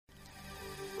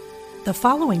The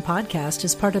following podcast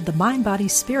is part of the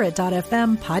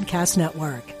MindBodySpirit.fm podcast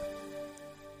network.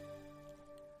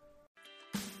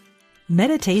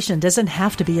 Meditation doesn't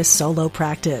have to be a solo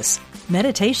practice.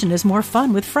 Meditation is more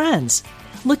fun with friends.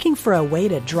 Looking for a way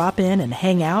to drop in and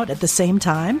hang out at the same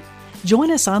time? Join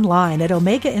us online at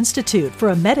Omega Institute for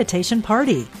a meditation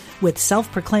party with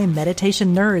self-proclaimed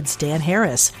meditation nerds Dan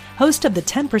Harris, host of the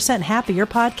 10% Happier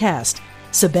podcast,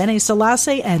 Sebene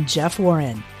Selassie, and Jeff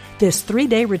Warren. This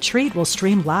 3-day retreat will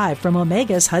stream live from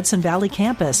Omega's Hudson Valley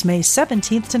campus May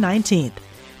 17th to 19th.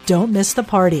 Don't miss the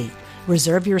party.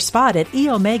 Reserve your spot at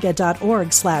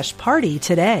eomega.org/party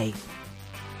today.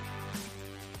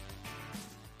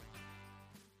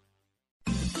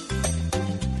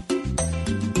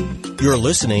 You're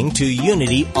listening to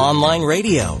Unity Online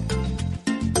Radio,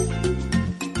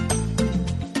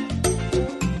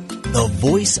 the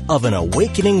voice of an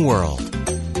awakening world.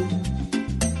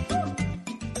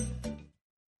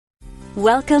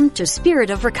 Welcome to Spirit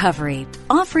of Recovery,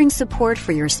 offering support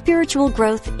for your spiritual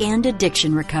growth and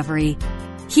addiction recovery.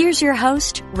 Here's your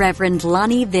host, Reverend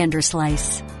Lonnie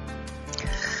Vanderslice.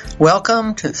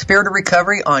 Welcome to Spirit of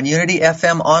Recovery on Unity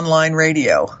FM Online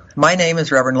Radio. My name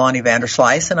is Reverend Lonnie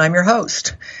Vanderslice, and I'm your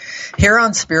host. Here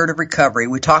on Spirit of Recovery,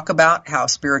 we talk about how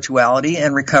spirituality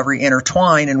and recovery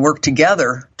intertwine and work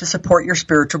together to support your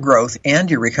spiritual growth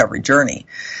and your recovery journey.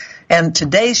 And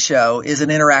today's show is an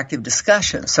interactive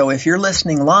discussion, so if you're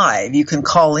listening live, you can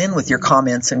call in with your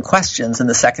comments and questions in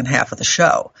the second half of the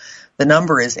show. The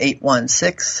number is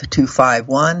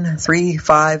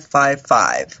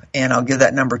 816-251-3555, and I'll give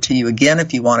that number to you again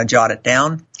if you want to jot it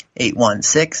down,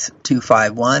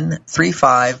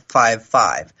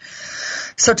 816-251-3555.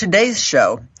 So today's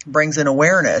show brings an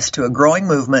awareness to a growing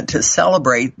movement to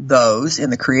celebrate those in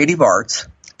the creative arts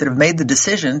that have made the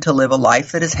decision to live a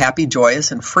life that is happy,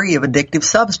 joyous, and free of addictive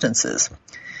substances.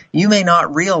 You may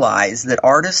not realize that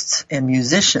artists and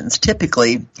musicians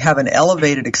typically have an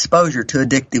elevated exposure to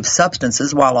addictive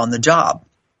substances while on the job.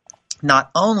 Not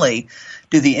only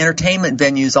do the entertainment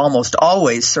venues almost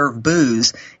always serve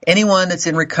booze, anyone that's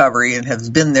in recovery and has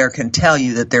been there can tell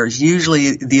you that there's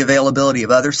usually the availability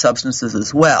of other substances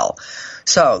as well.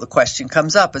 So the question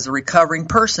comes up, as a recovering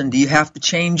person, do you have to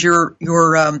change your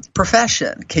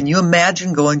profession? Can you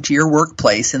imagine going to your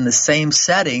workplace in the same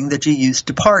setting that you used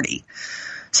to party?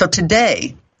 So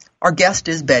today, our guest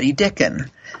is Betty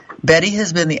Dicken. Betty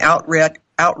has been the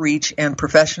outreach and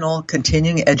professional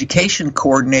continuing education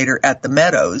coordinator at the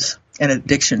Meadows, an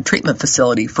addiction treatment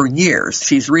facility, for years.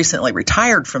 She's recently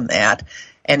retired from that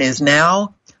and is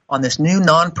now on this new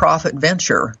nonprofit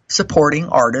venture supporting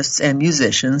artists and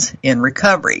musicians in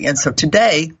recovery. And so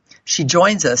today, she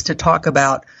joins us to talk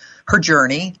about her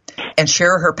journey and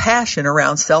share her passion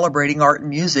around celebrating art and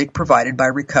music provided by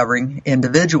recovering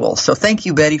individuals. So thank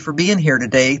you, Betty, for being here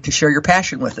today to share your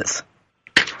passion with us.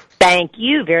 Thank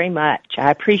you very much.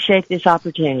 I appreciate this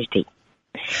opportunity.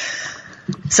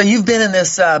 So you've been in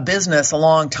this business a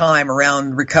long time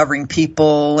around recovering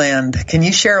people, and can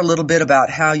you share a little bit about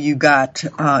how you got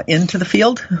into the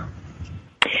field?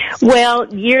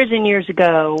 Well, years and years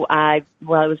ago, it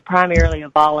was primarily a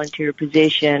volunteer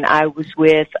position. I was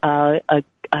with a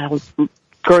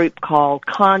group called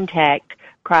Contact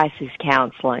Crisis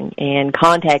Counseling, and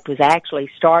Contact was actually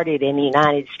started in the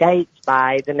United States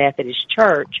by the Methodist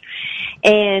Church.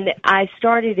 And I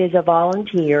started as a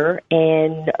volunteer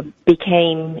and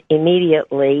became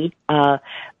immediately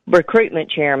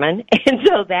recruitment chairman, and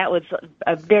so that was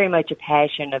very much a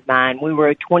passion of mine. We were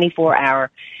a 24-hour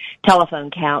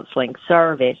telephone counseling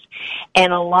service,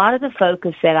 and a lot of the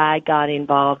focus that I got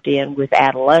involved in with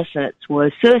adolescents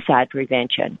was suicide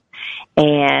prevention.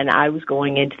 And I was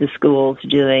going into the schools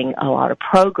doing a lot of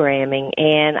programming,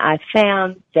 and I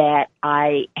found that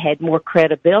I had more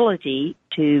credibility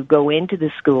to go into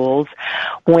the schools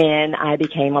when I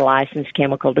became a licensed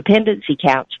chemical dependency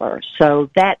counselor. So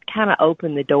that kind of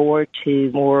opened the door to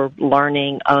more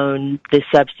learning on the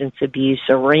substance abuse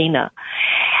arena.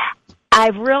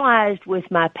 I've realized with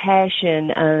my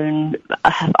passion on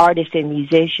artists and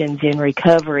musicians in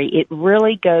recovery, it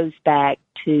really goes back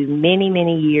to many,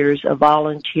 many years of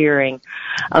volunteering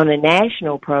on a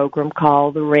national program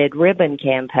called the Red Ribbon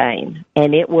Campaign.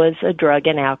 And it was a drug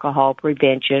and alcohol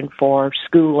prevention for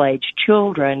school-aged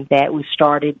children that was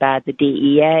started by the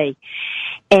DEA.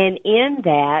 And in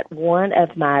that, one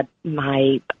of my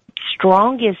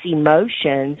strongest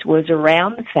emotions was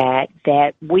around the fact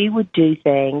that we would do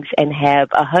things and have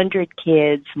 100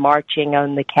 kids marching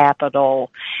on the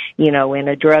Capitol, in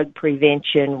a drug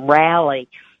prevention rally,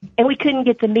 and we couldn't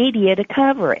get the media to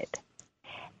cover it.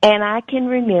 And I can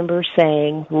remember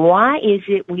saying, why is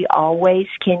it we always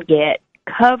can get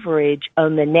coverage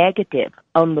on the negative,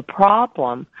 on the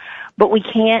problem, but we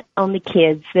can't on the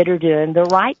kids that are doing the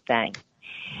right thing.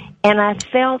 And I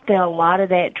felt that a lot of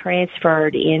that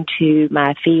transferred into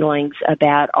my feelings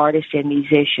about artists and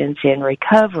musicians in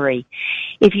recovery.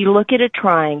 If you look at a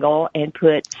triangle and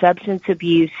put substance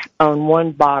abuse on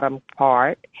one bottom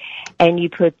part, and you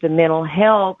put the mental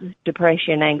health,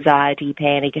 depression, anxiety,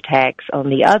 panic attacks on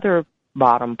the other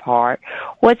bottom part,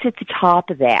 what's at the top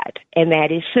of that? And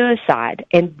that is suicide.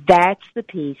 And that's the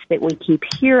piece that we keep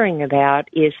hearing about,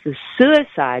 is the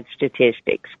suicide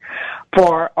statistics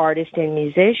for artists and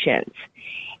musicians.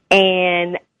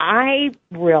 And I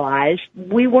realized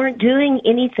we weren't doing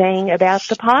anything about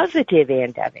the positive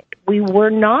end of it. We were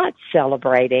not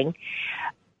celebrating.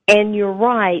 And you're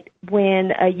right,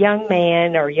 when a young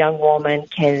man or young woman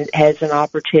has an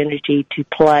opportunity to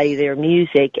play their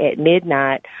music at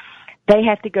midnight, they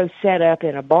have to go set up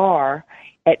in a bar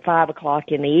at 5 o'clock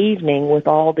in the evening with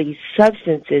all these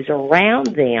substances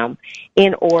around them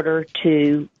in order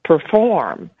to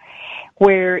perform.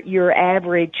 Where your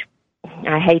average,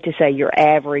 I hate to say your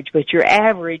average, but your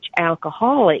average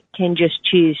alcoholic can just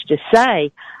choose to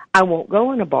say, I won't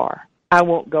go in a bar. I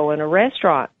won't go in a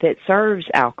restaurant that serves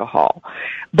alcohol.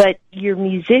 But your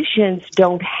musicians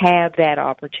don't have that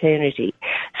opportunity.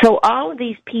 So all of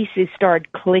these pieces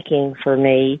started clicking for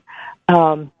me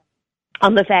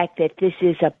on the fact that this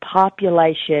is a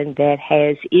population that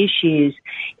has issues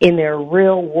in their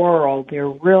real world, their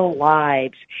real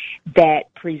lives,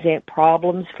 that present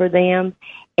problems for them.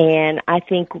 And I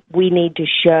think we need to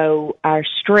show our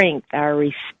strength, our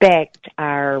respect,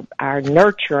 our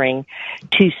nurturing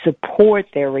to support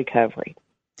their recovery.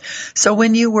 So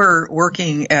when you were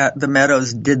working at the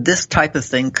Meadows, did this type of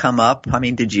thing come up? I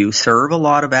mean, did you serve a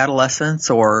lot of adolescents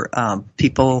or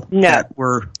people that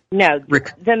were... No,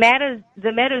 the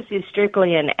Meadows is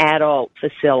strictly an adult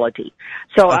facility.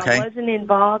 So okay. I wasn't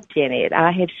involved in it.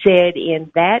 I have said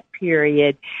in that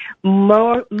period,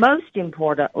 most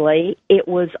importantly, it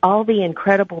was all the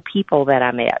incredible people that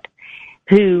I met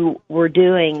who were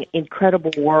doing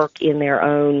incredible work in their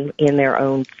own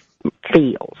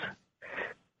fields.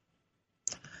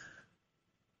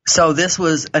 So this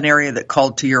was an area that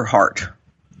called to your heart.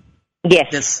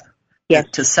 Yes. Yes.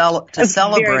 To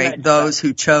celebrate those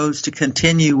who chose to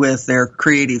continue with their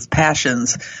creative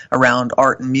passions around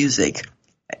art and music,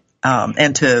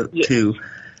 and to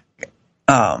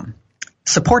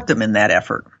support them in that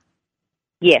effort.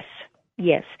 Yes.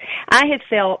 I have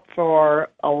felt for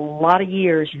a lot of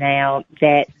years now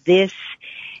that this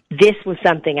was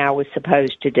something I was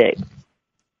supposed to do.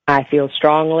 I feel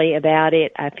strongly about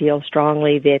it. I feel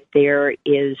strongly that there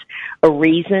is a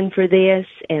reason for this,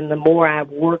 and the more I've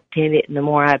worked in it and the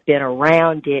more I've been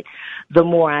around it, the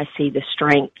more I see the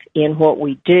strength in what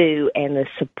we do and the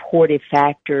supportive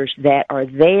factors that are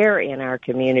there in our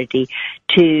community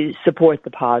to support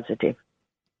the positive.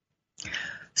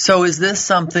 So is this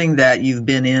something that you've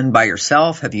been in by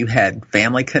yourself? Have you had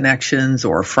family connections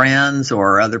or friends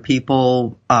or other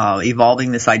people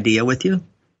evolving this idea with you?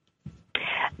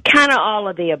 Kind of all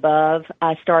of the above.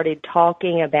 I started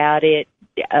talking about it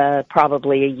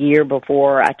probably a year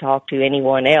before I talked to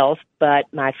anyone else,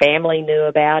 but my family knew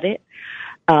about it.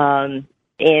 And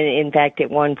in fact, at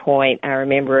one point, I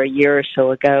remember a year or so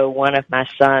ago, one of my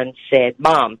sons said,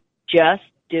 "Mom, just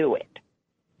do it."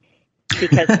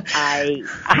 Because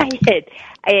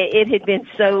it had been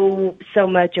so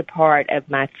much a part of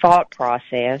my thought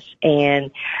process.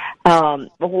 And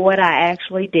what I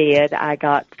actually did, I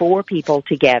got 4 people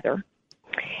together,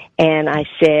 and I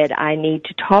said, I need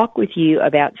to talk with you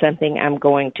about something I'm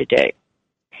going to do.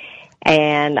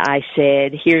 And I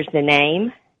said, here's the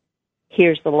name,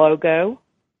 here's the logo,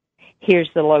 here's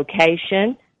the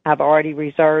location. I've already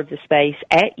reserved the space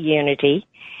at Unity.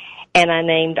 And I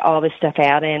named all this stuff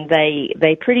out, and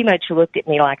they pretty much looked at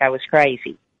me like I was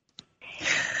crazy.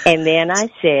 And then I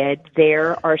said,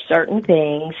 there are certain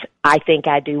things I think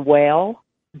I do well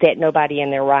that nobody in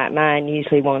their right mind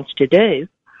usually wants to do.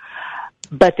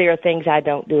 But there are things I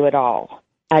don't do at all.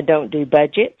 I don't do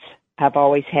budgets. I've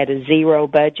always had a 0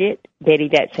 budget. Betty,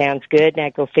 that sounds good.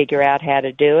 Now go figure out how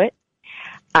to do it.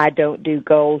 I don't do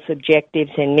goals,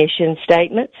 objectives, and mission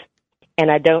statements. And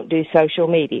I don't do social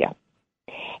media.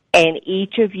 And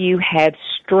each of you have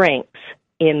strengths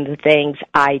in the things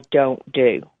I don't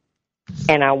do.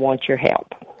 And I want your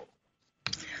help.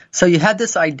 So you had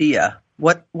this idea.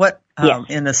 What yes.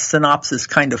 In a synopsis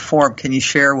kind of form, can you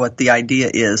share what the idea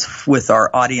is with our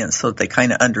audience so that they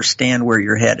kind of understand where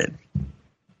you're headed?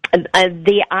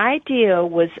 The idea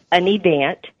was an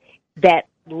event that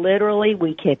literally,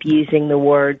 we kept using the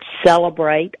word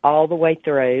celebrate all the way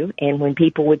through. And when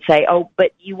people would say, "Oh,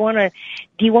 but do you want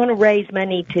to raise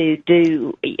money to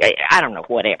do, I don't know,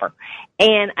 whatever?"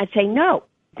 And I'd say, "No,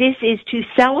 this is to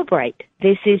celebrate.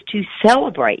 This is to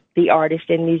celebrate the artists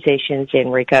and musicians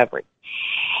in recovery."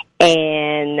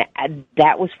 And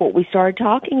that was what we started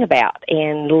talking about.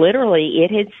 And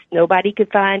literally, nobody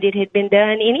could find it had been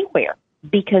done anywhere,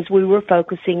 because we were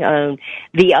focusing on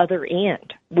the other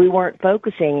end. We weren't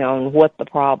focusing on what the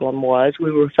problem was.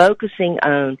 We were focusing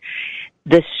on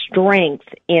the strength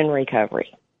in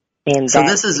recovery. And so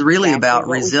this is really about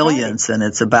resilience, and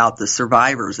it's about the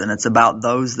survivors, and it's about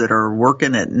those that are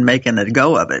working it and making a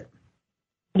go of it.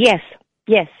 Yes,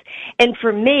 yes. And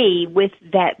for me, with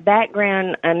that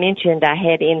background I mentioned I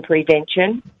had in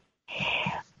prevention,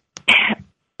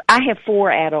 I have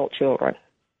 4 adult children.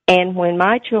 And when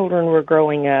my children were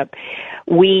growing up,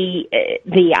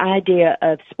 the idea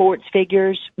of sports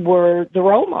figures were the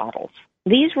role models.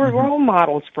 These were role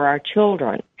models for our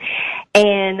children.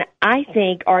 And I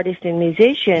think artists and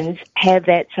musicians have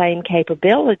that same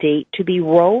capability to be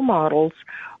role models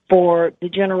for the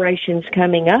generations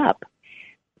coming up,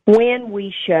 when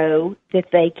we show that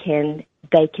they can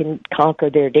conquer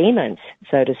their demons,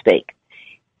 so to speak,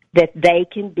 that they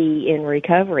can be in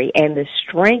recovery, and the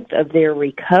strength of their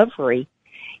recovery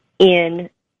in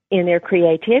their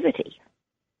creativity.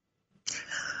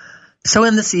 So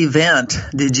in this event,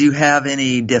 did you have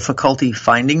any difficulty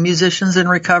finding musicians in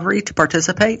recovery to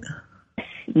participate?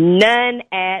 None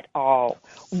at all.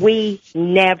 We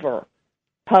never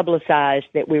publicized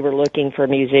that we were looking for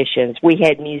musicians. We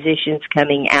had musicians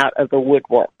coming out of the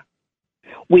woodwork.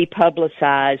 We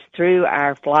publicized through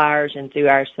our flyers and through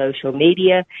our social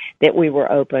media that we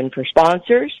were open for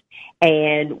sponsors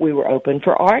and we were open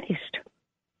for artists.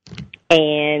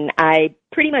 And I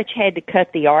pretty much had to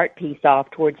cut the art piece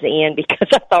off towards the end because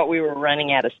I thought we were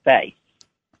running out of space.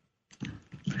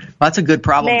 Well, that's a good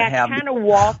problem to have. May I kind of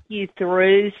walk you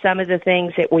through some of the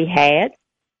things that we had?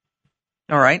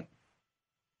 All right.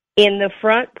 In the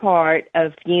front part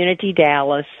of Unity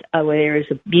Dallas, where there is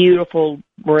a beautiful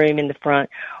room in the front,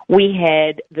 we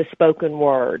had the spoken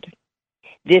word.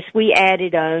 This we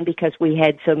added on because we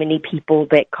had so many people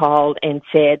that called and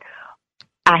said,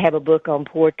 "I have a book on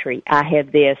poetry. I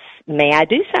have this. May I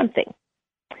do something?"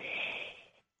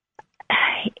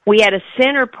 We had a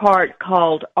center part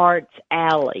called Arts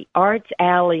Alley. Arts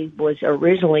Alley was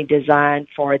originally designed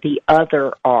for the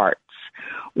other arts.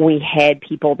 We had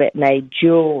people that made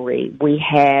jewelry. We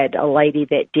had a lady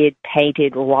that did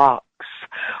painted rocks.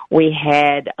 We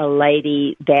had a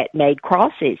lady that made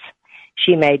crosses.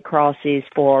 She made crosses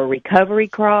for a recovery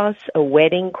cross, a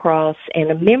wedding cross, and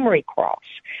a memory cross,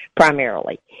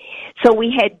 primarily. So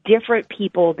we had different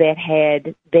people that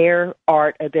had their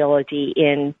art ability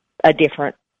in a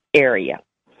different area.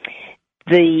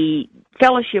 The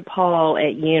fellowship hall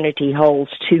at Unity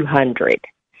holds 200.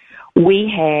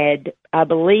 We had, I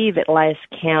believe at last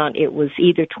count, it was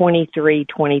either 23,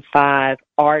 25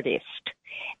 artists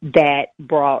that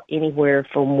brought anywhere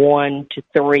from 1 to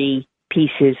 3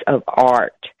 pieces of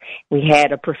art. We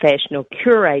had a professional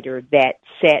curator that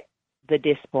set the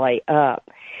display up.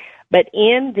 But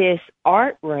in this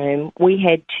art room, we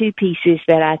had 2 pieces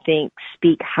that I think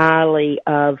speak highly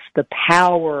of the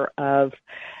power of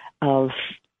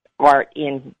art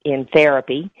in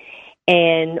therapy.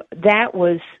 And that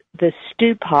was the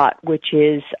Stew Pot, which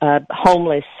is a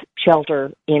homeless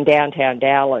shelter in downtown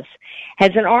Dallas,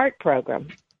 has an art program.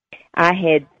 I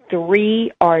had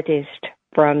 3 artists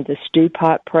from the Stew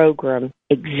Pot program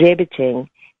exhibiting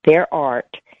their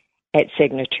art at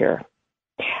Signature.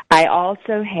 I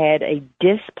also had a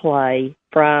display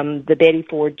from the Betty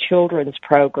Ford Children's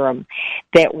Program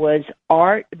that was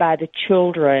art by the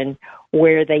children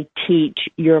where they teach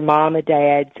your mom or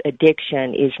dad's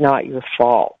addiction is not your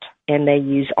fault, and they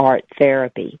use art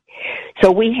therapy.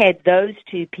 So we had those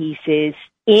 2 pieces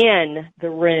in the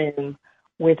room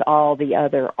with all the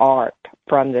other art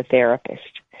from the therapist.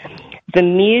 The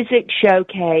music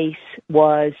showcase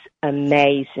was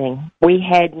amazing. We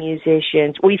had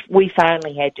musicians. We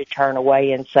finally had to turn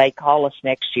away and say, call us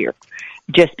next year,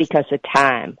 just because of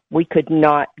time. We could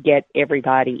not get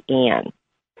everybody in.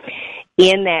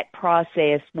 In that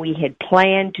process, we had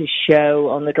planned to show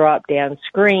on the drop-down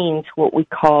screens what we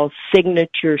call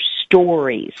signature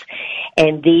stories.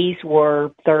 And these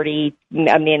were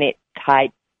 30-minute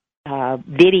type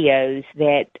videos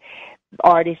that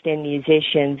artists and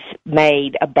musicians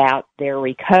made about their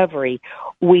recovery.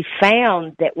 We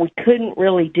found that we couldn't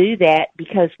really do that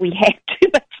because we had too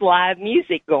much live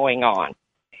music going on.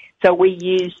 So we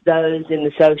use those in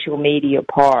the social media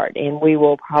part, and we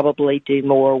will probably do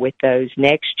more with those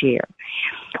next year.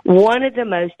 One of the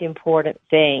most important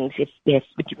things, if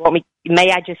you want me,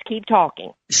 may I just keep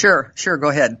talking? Sure, go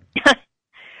ahead.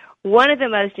 One of the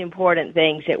most important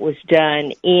things that was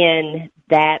done in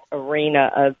that arena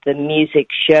of the music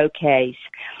showcase,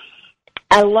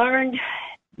 I learned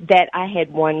that I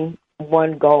had one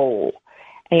goal,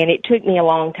 and it took me a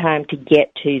long time to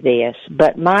get to this,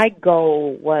 but my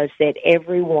goal was that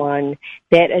everyone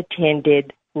that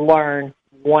attended learn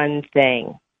one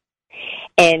thing.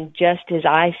 And just as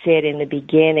I said in the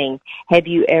beginning, have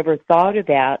you ever thought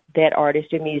about that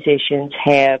artists and musicians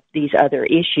have these other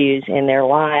issues in their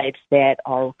lives that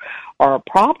are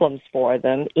problems for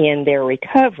them in their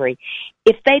recovery?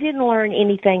 If they didn't learn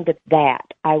anything but that,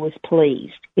 I was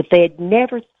pleased. If they had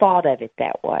never thought of it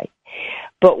that way.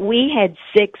 But we had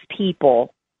 6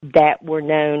 people that were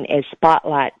known as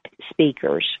spotlight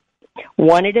speakers.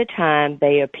 One at a time,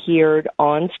 they appeared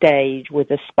on stage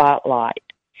with a spotlight.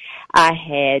 I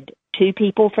had 2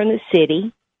 people from the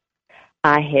city.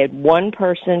 I had 1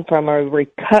 person from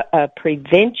a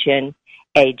prevention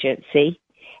agency,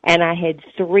 and I had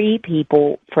 3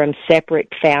 people from separate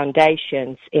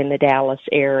foundations in the Dallas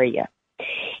area.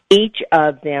 Each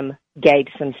of them gave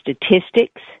some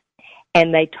statistics,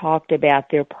 and they talked about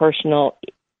their personal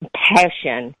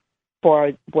passion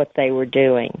for what they were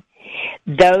doing.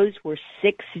 Those were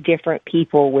 6 different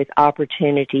people with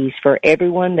opportunities for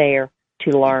everyone there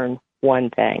to learn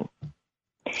one thing.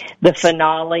 The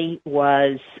finale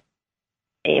was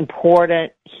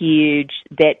important, huge,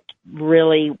 that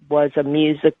really was a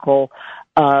musical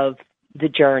of the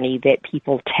journey that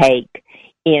people take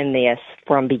in this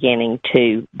from beginning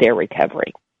to their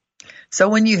recovery. So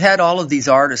when you had all of these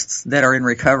artists that are in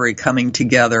recovery coming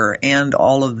together and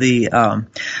all of the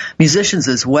musicians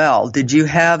as well, did you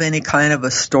have any kind of a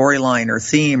storyline or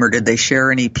theme, or did they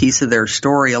share any piece of their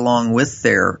story along with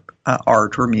their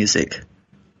art or music?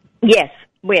 Yes,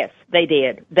 they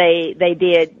did. They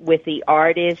did with the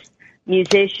artists. With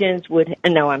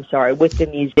the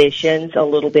musicians, a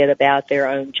little bit about their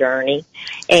own journey.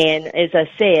 And as I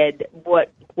said,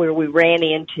 where we ran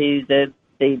into the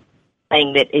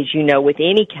thing that, as you know, with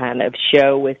any kind of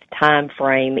show with time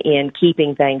frame in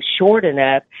keeping things short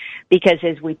enough, because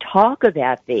as we talk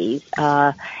about these,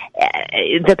 the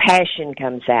passion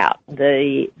comes out,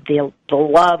 the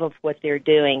love of what they're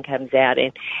doing comes out,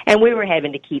 and we were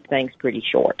having to keep things pretty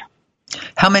short.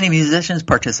 How many musicians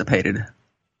participated?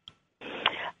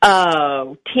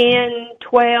 10,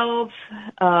 12.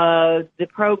 The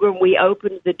program, we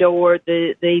opened the door.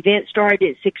 The event started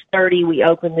at 6:30. We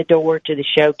opened the door to the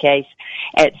showcase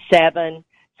at 7.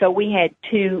 So we had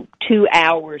two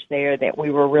hours there that we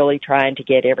were really trying to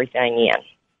get everything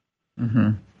in. Mm-hmm.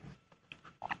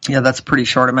 Yeah, that's a pretty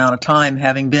short amount of time.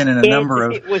 Having been in a number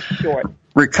of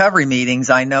recovery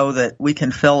meetings, I know that we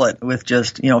can fill it with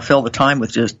just, fill the time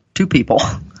with just 2 people.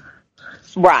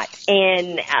 Right.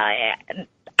 And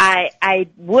I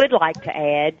would like to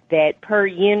add that per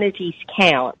Unity's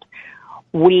count,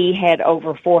 we had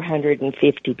over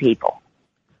 450 people.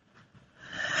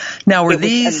 Now, were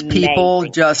these people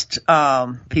just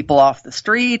people off the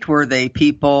street? Were they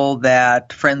people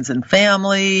that friends and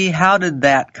family? How did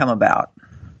that come about?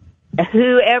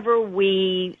 Whoever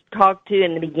we talked to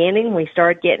in the beginning, we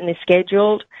started getting it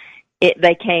scheduled.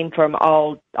 They came from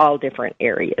all different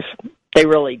areas. They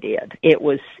really did. It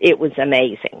was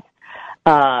amazing.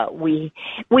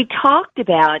 We talked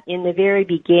about in the very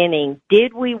beginning,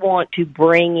 did we want to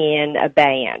bring in a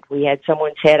band? We had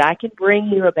someone said, I can bring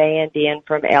you a band in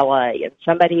from LA, and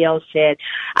somebody else said,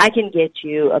 I can get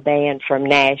you a band from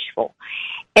Nashville.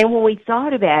 And when we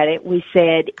thought about it, we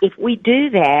said, if we do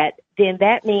that, then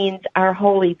that means our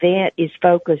whole event is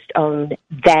focused on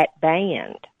that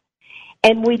band.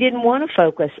 And we didn't want to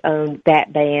focus on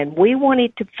that band. We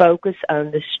wanted to focus on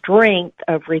the strength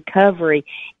of recovery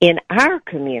in our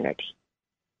community,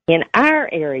 in our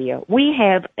area. We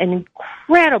have an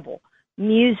incredible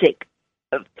music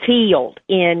field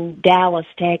in Dallas,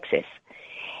 Texas.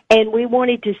 And we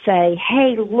wanted to say,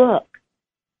 hey, look,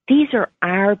 these are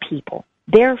our people.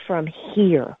 They're from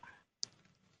here.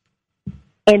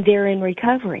 And they're in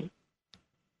recovery.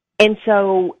 And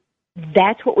so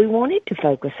that's what we wanted to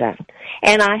focus on.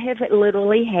 And I have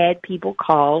literally had people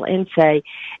call and say,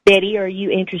 Betty, are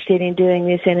you interested in doing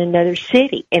this in another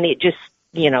city? And it just,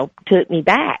 took me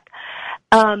back.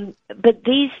 But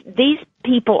these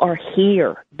people are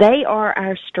here. They are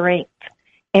our strength,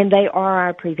 and they are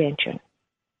our prevention.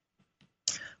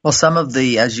 Well, some of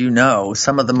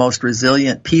the most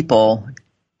resilient people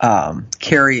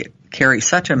carry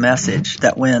such a message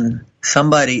that when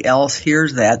somebody else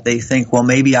hears that, they think, well,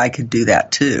 maybe I could do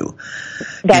that too.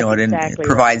 That's it exactly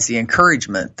provides the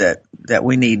encouragement that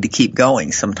we need to keep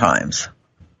going sometimes.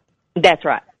 That's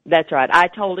right. That's right. I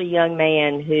told a young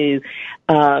man who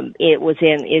is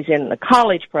in the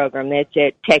college program that's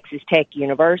at Texas Tech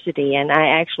University, and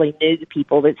I actually knew the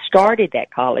people that started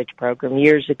that college program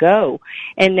years ago,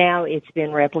 and now it's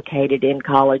been replicated in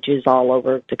colleges all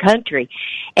over the country.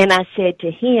 And I said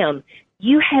to him,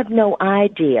 you have no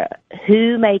idea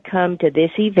who may come to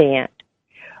this event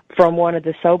from one of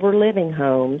the sober living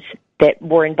homes that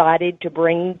were invited to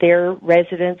bring their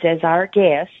residents as our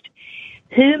guest,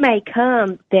 who may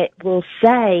come that will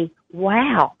say,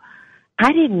 wow,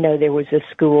 I didn't know there was a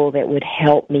school that would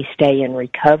help me stay in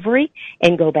recovery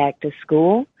and go back to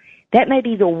school. That may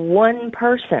be the one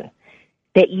person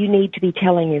that you need to be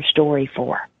telling your story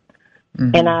for.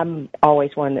 Mm-hmm. And I'm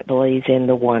always one that believes in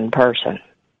the one person.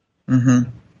 Mm-hmm.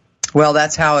 Well,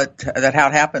 that's how it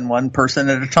happened, one person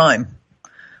at a time.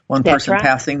 One person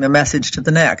passing the message to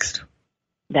the next.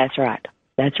 That's right.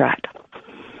 That's right.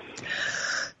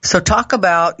 So talk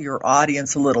about your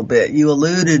audience a little bit. You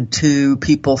alluded to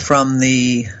people from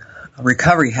the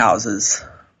recovery houses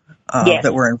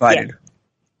that were invited.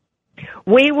 Yes.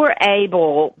 We were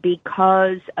able,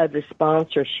 because of the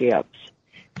sponsorships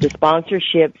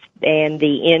and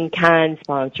the in-kind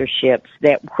sponsorships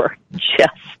that were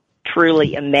just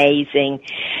truly amazing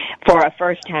for a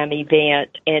first-time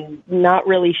event, and not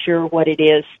really sure what it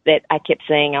is that I kept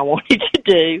saying I wanted to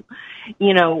do.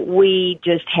 We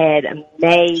just had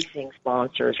amazing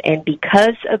sponsors, and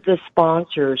because of the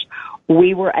sponsors,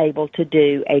 we were able to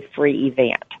do a free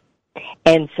event.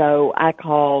 And so I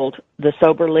called the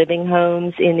sober living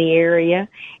homes in the area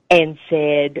and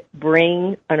said,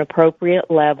 bring an appropriate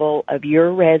level of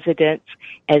your residents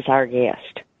as our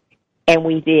guest. And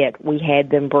we did. We had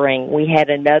them bring. We had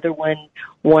another one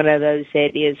of those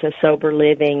that is a sober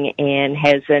living and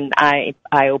has an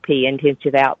IOP,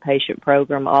 intensive outpatient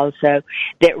program also,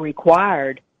 that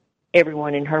required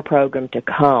everyone in her program to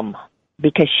come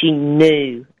because she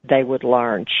knew they would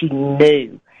learn. She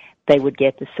knew they would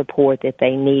get the support that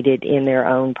they needed in their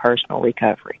own personal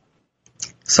recovery.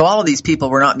 So all of these people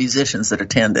were not musicians that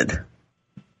attended.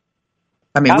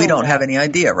 I mean, we don't have any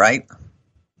idea, right?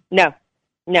 No.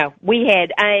 We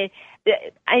had I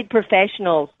had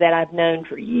professionals that I've known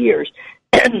for years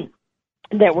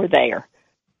that were there.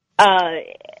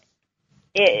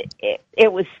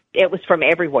 It was from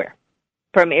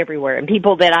everywhere, and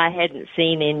people that I hadn't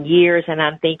seen in years. And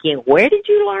I'm thinking, where did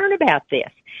you learn about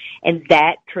this? And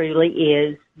that truly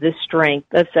is the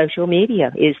strength of social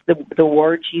media, is the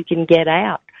words you can get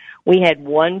out. We had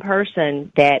one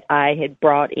person that I had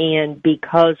brought in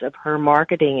because of her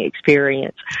marketing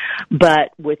experience, but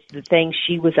with the things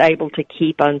she was able to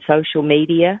keep on social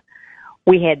media,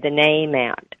 we had the name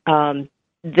out.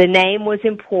 The name was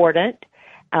important.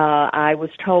 I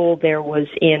was told there was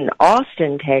in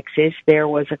Austin, Texas, there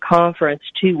was a conference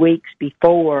 2 weeks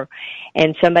before,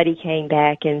 and somebody came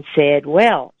back and said,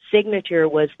 well, signature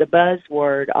was the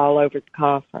buzzword all over the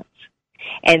conference.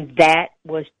 And that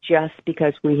was just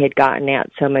because we had gotten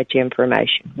out so much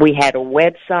information. We had a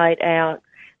website out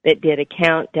that did a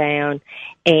countdown,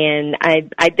 and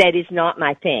I that is not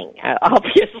my thing,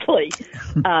 obviously.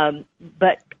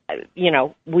 But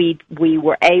we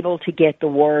were able to get the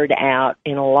word out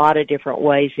in a lot of different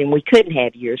ways than we couldn't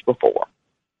have years before.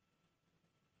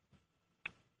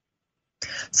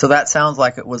 So that sounds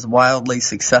like it was wildly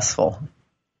successful.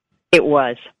 It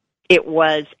was. It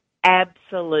was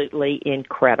absolutely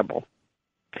incredible.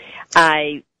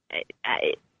 I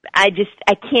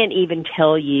can't even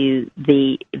tell you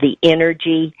the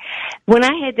energy. When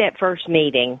I had that first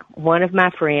meeting, one of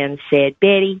my friends said,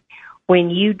 Betty,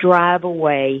 when you drive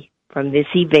away from this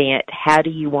event, how do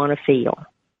you want to feel?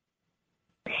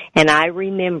 And I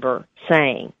remember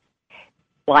saying,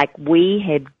 like we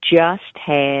had just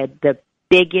had the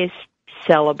biggest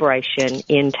celebration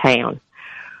in town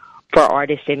for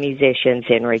artists and musicians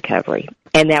in recovery.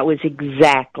 And that was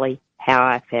exactly how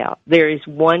I felt. There is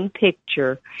one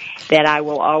picture that I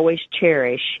will always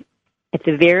cherish. At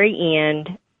the very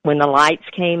end, when the lights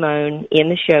came on in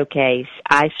the showcase,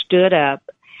 I stood up.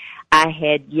 I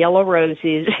had yellow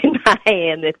roses in my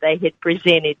hand that they had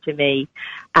presented to me.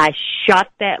 I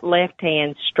shot that left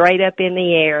hand straight up in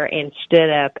the air and stood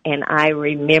up, and I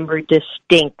remember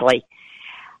distinctly,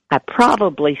 I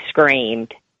probably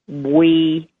screamed,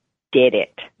 we did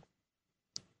it.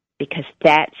 Because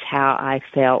that's how I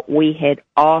felt. We had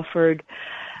offered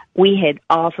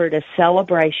a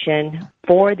celebration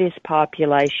for this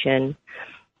population,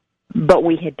 but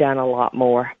we had done a lot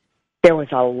more. there was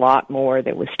a lot more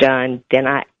that was done than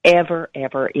I ever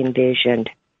envisioned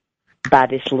by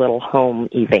this little home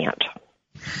event.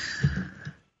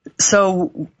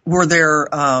 So were there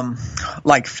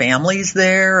like families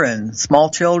there and small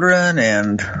children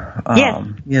and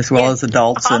as well as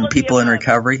adults and people in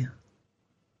recovery?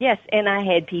 Yes, and I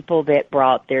had people that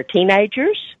brought their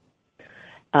teenagers.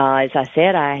 As I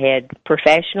said, I had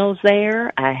professionals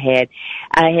there. I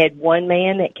had one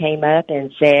man that came up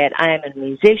and said, "I am a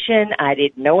musician. I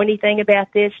didn't know anything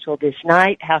about this till this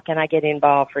night. How can I get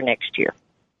involved for next year?"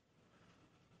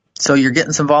 So you're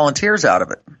getting some volunteers out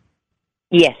of it.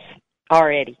 Yes,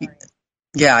 already.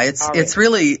 Yeah, it's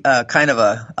really kind of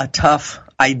a tough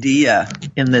idea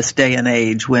in this day and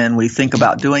age when we think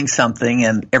about doing something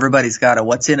and everybody's got a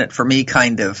what's in it for me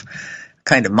kind of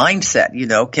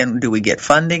mindset. Do we get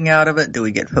funding out of it? Do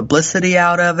we get publicity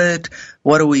out of it?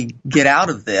 What do we get out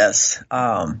of this?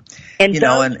 And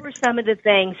those were some of the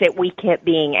things that we kept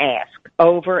being asked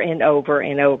over and over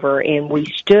and over, and we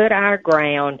stood our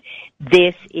ground.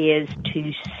 This is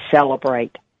to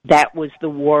celebrate. That was the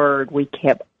word we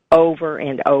kept over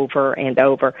and over and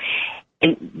over.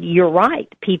 And you're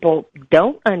right. People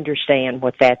don't understand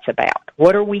what that's about.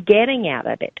 What are we getting out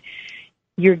of it?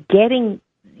 You're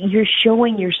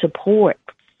showing your support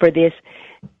for this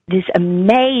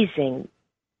amazing,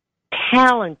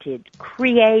 talented,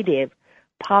 creative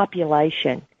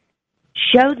population.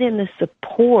 Show them the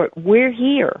support. We're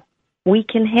here. We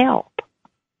can help.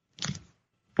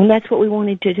 And that's what we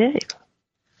wanted to do.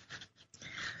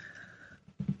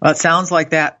 Well, it sounds like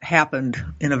that happened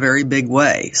in a very big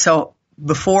way. So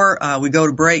before we go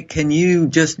to break, can you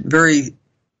just very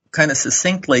kind of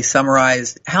succinctly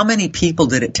summarize how many people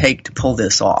did it take to pull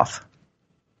this off?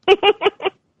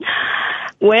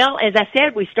 Well, as I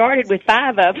said, we started with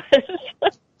 5 of us.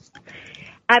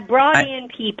 I brought in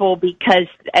people because,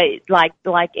 like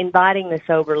inviting the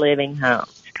sober living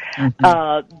homes.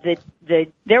 Mm-hmm.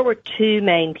 There were 2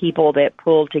 main people that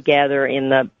pulled together in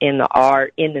the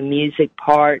art, in the music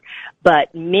part,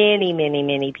 but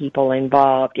many people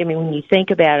involved. I mean, when you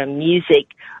think about a music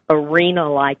arena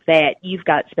like that, you've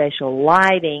got special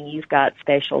lighting, you've got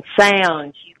special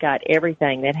sounds, you've got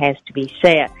everything that has to be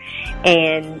set.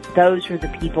 And those are the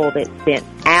people that spent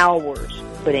hours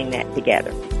putting that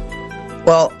together.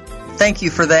 Well, thank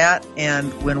you for that.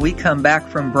 And when we come back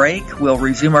from break, we'll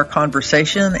resume our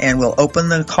conversation and we'll open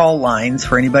the call lines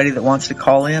for anybody that wants to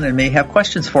call in and may have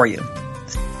questions for you.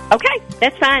 Okay,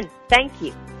 that's fine. Thank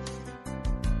you.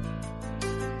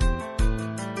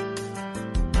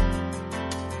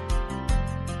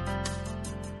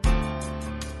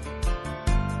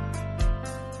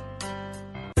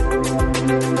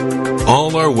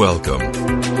 All are welcome.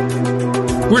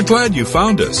 We're glad you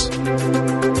found us.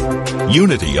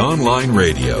 Unity Online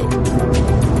Radio,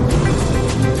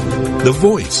 the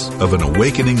voice of an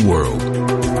awakening world.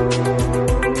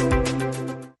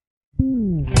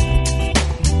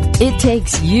 It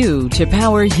takes you to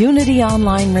power Unity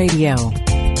Online Radio.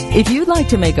 If you'd like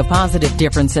to make a positive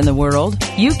difference in the world,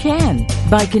 you can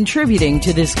by contributing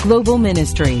to this global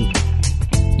ministry.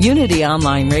 Unity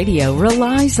Online Radio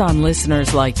relies on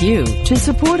listeners like you to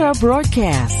support our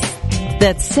broadcasts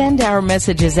that send our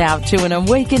messages out to an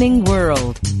awakening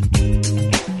world.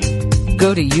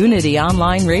 Go to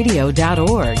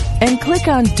unityonlineradio.org and click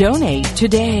on Donate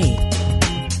today.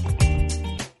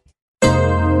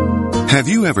 Have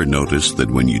you ever noticed that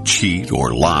when you cheat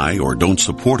or lie or don't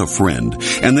support a friend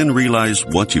and then realize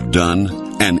what you've done,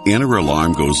 an inner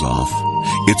alarm goes off?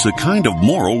 It's a kind of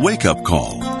moral wake-up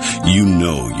call. You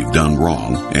know you've done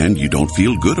wrong and you don't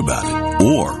feel good about it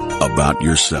or about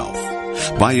yourself.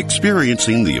 By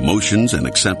experiencing the emotions and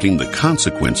accepting the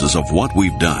consequences of what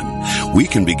we've done, we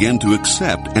can begin to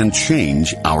accept and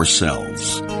change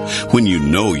ourselves. When you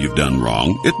know you've done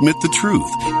wrong, admit the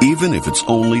truth, even if it's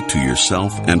only to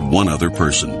yourself and one other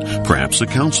person, perhaps a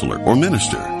counselor or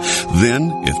minister.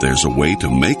 Then, if there's a way to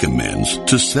make amends,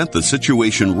 to set the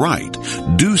situation right,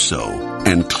 do so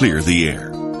and clear the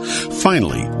air.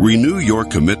 Finally, renew your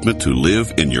commitment to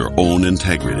live in your own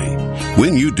integrity.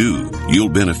 When you do, you'll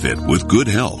benefit with good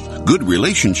health, good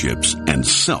relationships, and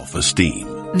self-esteem.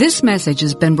 This message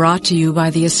has been brought to you by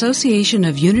the Association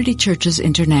of Unity Churches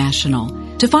International.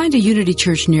 To find a Unity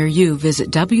Church near you,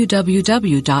 visit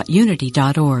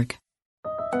www.unity.org.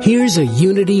 Here's a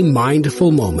Unity mindful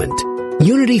moment.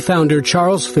 Unity founder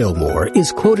Charles Fillmore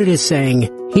is quoted as saying,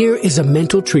 "Here is a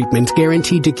mental treatment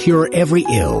guaranteed to cure every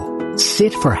ill.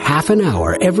 Sit for half an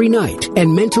hour every night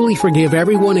and mentally forgive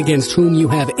everyone against whom you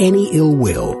have any ill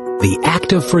will. The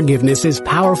act of forgiveness is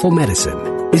powerful medicine.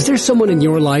 Is there someone in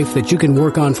your life that you can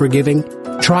work on forgiving?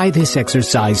 Try this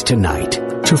exercise tonight.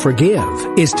 To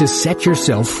forgive is to set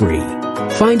yourself free.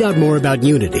 Find out more about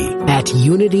Unity at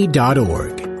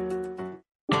unity.org.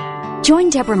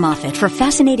 Join Deborah Moffat for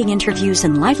fascinating interviews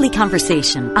and lively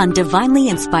conversation on Divinely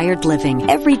Inspired Living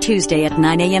every Tuesday at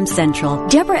 9 a.m. Central.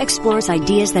 Deborah explores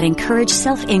ideas that encourage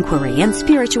self-inquiry and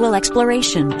spiritual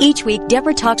exploration. Each week,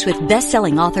 Deborah talks with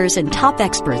best-selling authors and top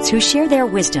experts who share their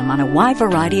wisdom on a wide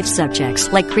variety of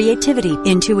subjects like creativity,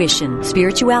 intuition,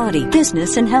 spirituality,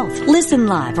 business, and health. Listen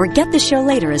live or get the show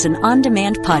later as an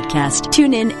on-demand podcast.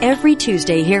 Tune in every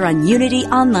Tuesday here on Unity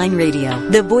Online Radio,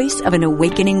 the voice of an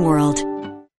awakening world.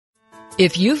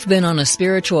 If you've been on a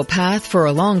spiritual path for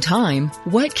a long time,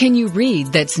 what can you read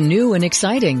that's new and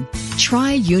exciting?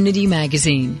 Try Unity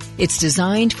Magazine. It's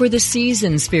designed for the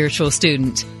seasoned spiritual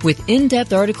student, with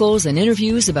in-depth articles and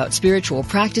interviews about spiritual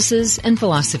practices and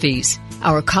philosophies.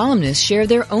 Our columnists share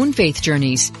their own faith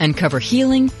journeys and cover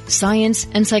healing, science,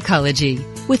 and psychology,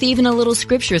 with even a little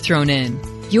scripture thrown in.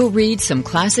 You'll read some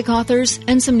classic authors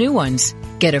and some new ones.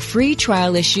 Get a free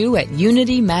trial issue at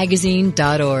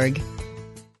unitymagazine.org.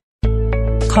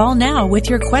 Call now with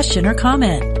your question or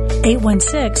comment.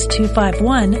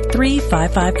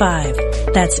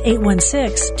 816-251-3555. That's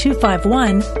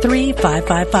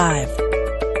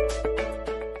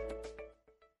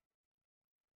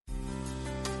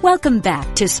 816-251-3555. Welcome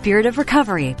back to Spirit of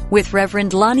Recovery with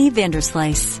Reverend Lonnie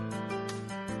Vanderslice.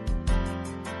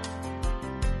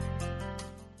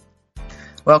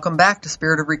 Welcome back to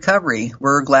Spirit of Recovery.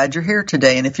 We're glad you're here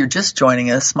today, and if you're just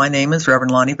joining us, my name is Reverend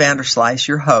Lonnie Vanderslice,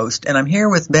 your host, and I'm here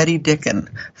with Betty Dicken,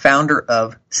 founder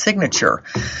of Signature.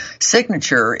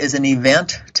 Signature is an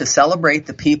event to celebrate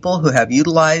the people who have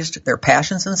utilized their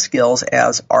passions and skills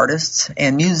as artists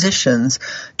and musicians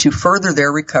to further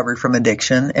their recovery from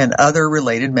addiction and other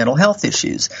related mental health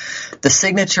issues. The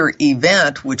Signature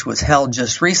event, which was held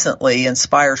just recently,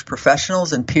 inspires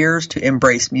professionals and peers to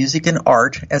embrace music and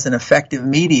art as an effective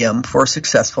medium for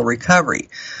successful recovery.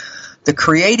 The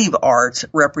creative arts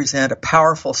represent a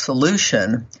powerful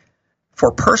solution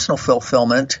for personal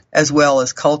fulfillment as well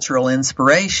as cultural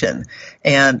inspiration.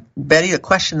 And Betty, a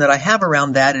question that I have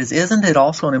around that is, isn't it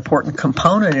also an important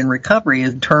component in recovery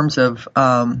in terms of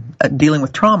dealing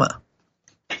with trauma?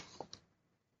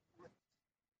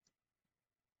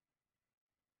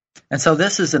 And so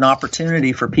this is an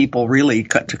opportunity for people really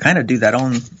to kind of do that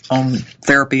own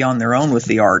therapy on their own with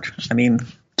the art. I mean,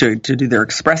 to do their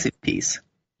expressive piece.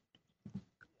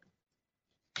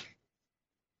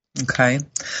 Okay.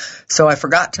 So I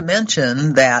forgot to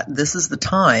mention that this is the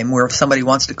time where if somebody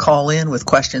wants to call in with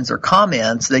questions or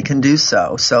comments, they can do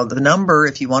so. So the number,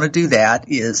 if you want to do that,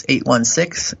 is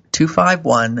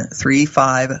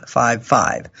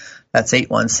 816-251-3555. That's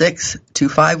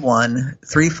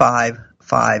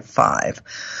 816-251-3555.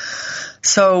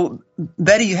 So,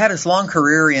 Betty, you had this long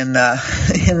career in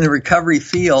the recovery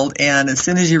field, and as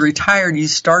soon as you retired, you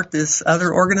start this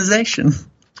other organization.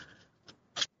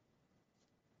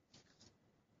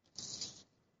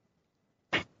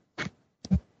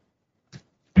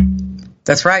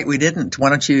 That's right, we didn't. Why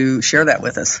don't you share that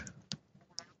with us?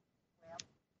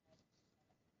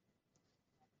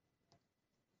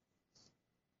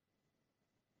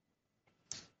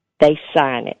 They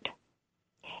sign it.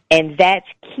 And that's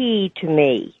key to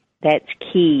me. That's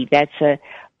key. That's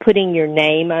putting your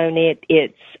name on it.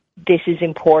 This is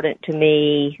important to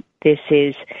me. This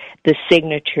is the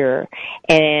signature.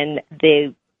 And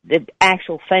the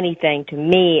actual funny thing to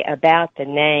me about the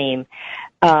name,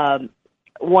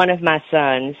 one of my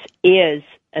sons is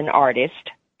an artist,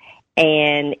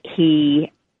 and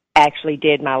he actually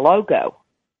did my logo.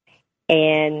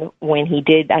 And when he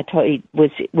did, I told you,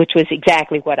 which was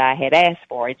exactly what I had asked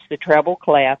for. It's the treble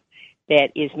clef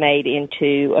that is made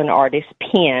into an artist's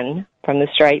pen from the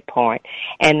straight point,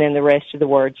 and then the rest of the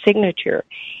word signature.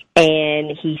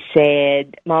 And he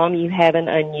said, "Mom, you have an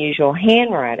unusual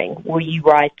handwriting. Will you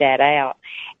write that out?"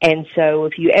 And so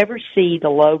if you ever see the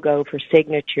logo for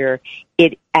Signature,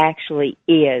 it actually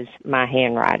is my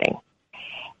handwriting.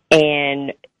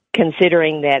 And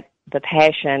considering that the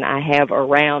passion I have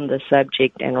around the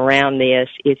subject and around this,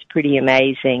 it's pretty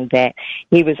amazing that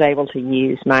he was able to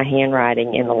use my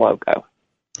handwriting in the logo.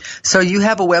 So you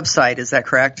have a website, is that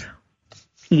correct?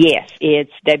 Yes,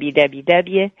 it's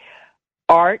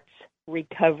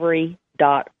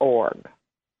www.artsrecovery.org.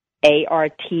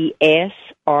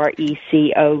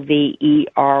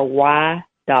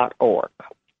 ARTSRECOVERY.org.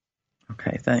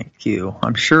 Okay, thank you.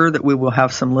 I'm sure that we will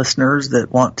have some listeners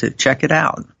that want to check it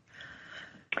out.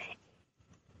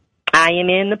 I am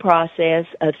in the process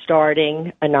of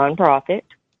starting a nonprofit,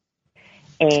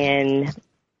 and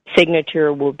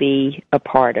Signature will be a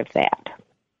part of that.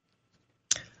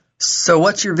 So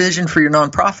what's your vision for your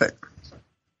nonprofit?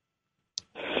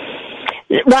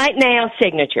 Right now,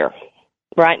 Signature.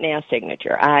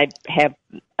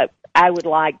 I would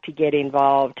like to get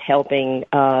involved helping,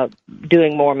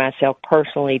 doing more myself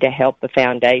personally to help the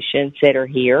foundations that are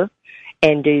here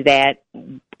and do that,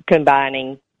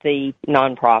 combining the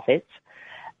nonprofits,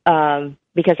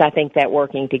 because I think that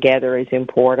working together is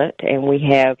important. And we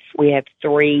have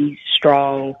 3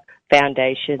 strong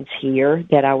foundations here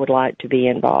that I would like to be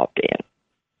involved in.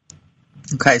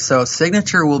 Okay, so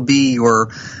Signature will be your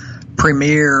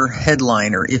premier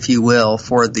headliner, if you will,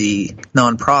 for the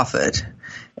nonprofit,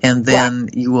 and then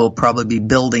you will probably be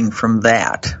building from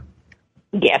that.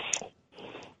 Yes.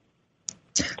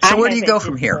 So where do you go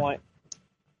from here?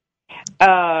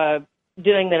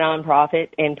 Doing the nonprofit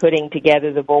and putting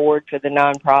together the board for the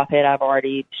nonprofit. I've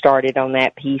already started on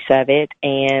that piece of it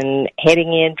and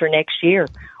heading in for next year.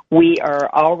 We are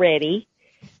already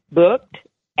booked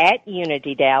at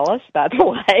Unity Dallas, by the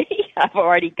way. I've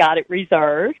already got it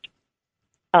reserved.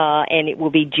 And it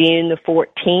will be June the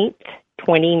 14th,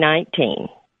 2019.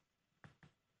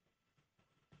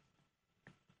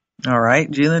 All right,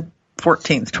 June the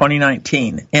 14th,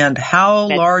 2019. And how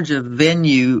large a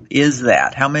venue is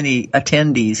that? How many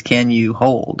attendees can you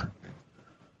hold?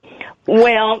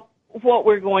 Well, what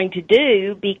we're going to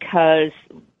do, because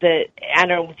I don't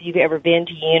know if you've ever been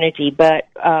to Unity, but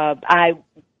I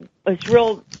was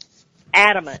real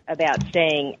adamant about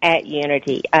staying at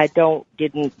Unity. I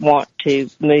didn't want to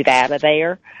move out of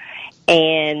there.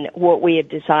 And what we have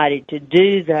decided to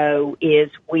do, though, is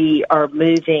we are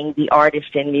moving the artists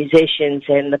and musicians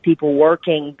and the people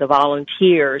working, the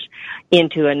volunteers,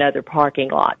 into another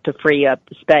parking lot to free up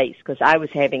the space, because I was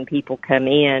having people come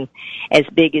in, as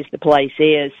big as the place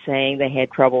is, saying they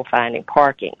had trouble finding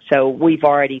parking. So we've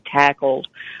already tackled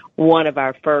one of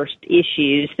our first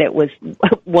issues that was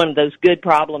one of those good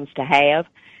problems to have,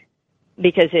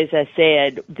 because, as I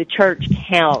said, the church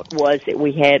count was that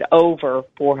we had over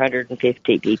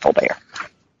 450 people there.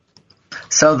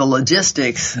 So the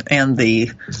logistics and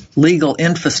the legal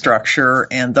infrastructure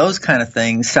and those kind of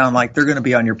things sound like they're going to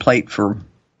be on your plate for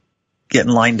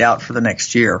getting lined out for the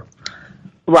next year.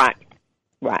 Right.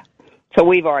 So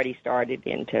we've already started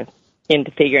into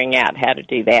figuring out how to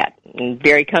do that, and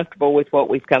very comfortable with what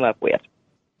we've come up with.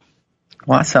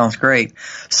 Well, that sounds great.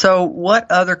 So what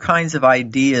other kinds of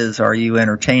ideas are you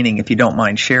entertaining, if you don't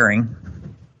mind sharing?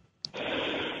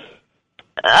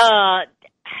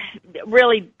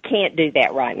 Really can't do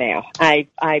that right now. I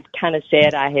kind of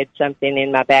said I had something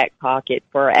in my back pocket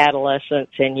for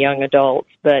adolescents and young adults,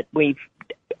 but we've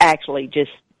actually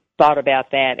just thought about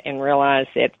that and realized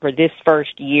that for this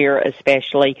first year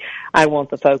especially, I want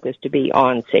the focus to be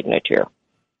on Signature.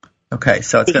 Okay,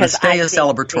 so it's going to stay a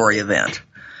celebratory event.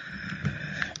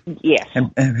 Yes.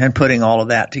 And putting all of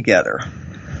that together.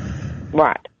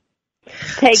 Right.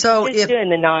 Doing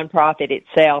the nonprofit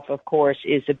itself, of course,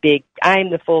 is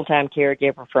I'm the full-time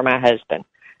caregiver for my husband.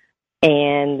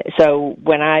 And so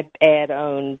when I add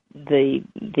on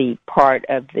the part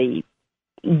of doing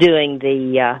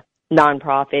the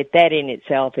nonprofit, that in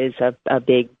itself is a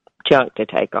big chunk to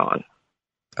take on.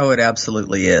 Oh, it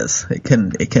absolutely is. It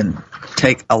can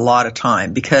take a lot of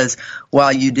time, because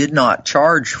while you did not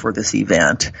charge for this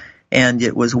event and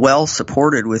it was well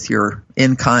supported with your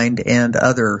in-kind and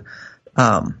other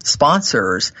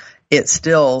sponsors, it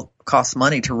still costs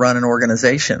money to run an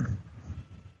organization.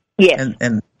 Yes.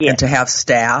 And to have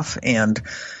staff and,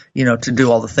 to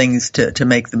do all the things to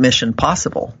make the mission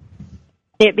possible.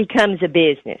 It becomes a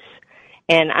business.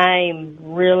 And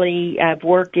I've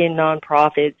worked in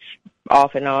nonprofits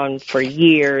off and on for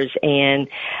years, and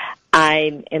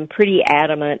I am pretty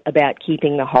adamant about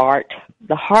keeping the heart.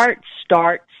 The heart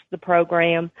starts the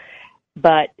program,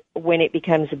 but when it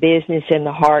becomes a business and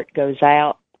the heart goes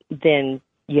out, then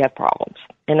you have problems.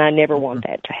 And I never want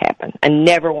that to happen. I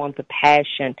never want the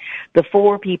passion. The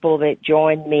 4 people that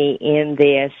joined me in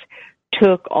this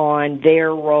took on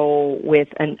their role with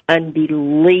an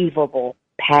unbelievable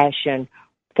passion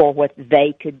for what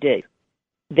they could do.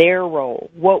 Their role,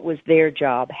 what was their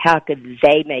job, how could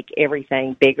they make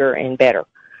everything bigger and better?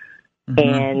 Mm-hmm.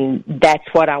 And that's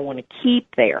what I want to keep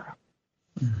there.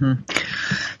 Mm-hmm.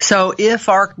 So if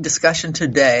our discussion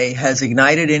today has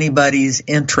ignited anybody's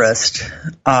interest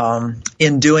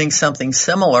in doing something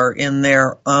similar in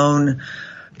their own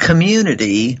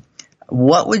community,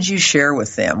 what would you share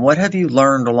with them? What have you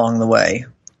learned along the way?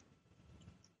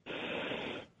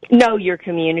 Know your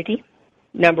community.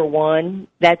 Number one,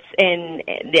 know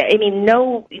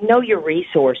your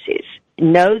resources.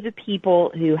 Know the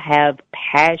people who have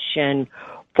passion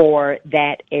for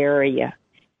that area,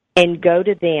 and go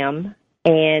to them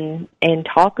and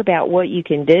talk about what you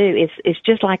can do. It's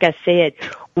just like I said,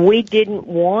 we didn't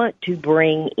want to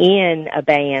bring in a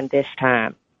band this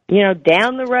time.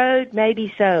 Down the road,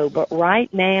 maybe so, but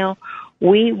right now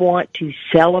we want to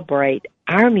celebrate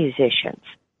our musicians,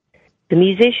 the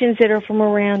musicians that are from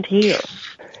around here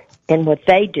and what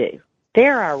they do.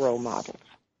 They're our role models.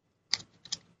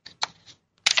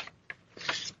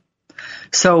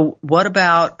 So what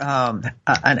about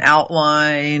an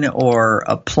outline or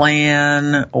a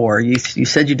plan? Or you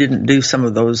said you didn't do some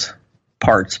of those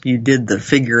parts. You did the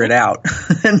figure it out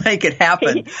and make it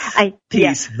happen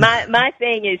piece. Yeah. My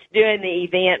thing is doing the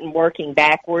event and working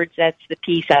backwards. That's the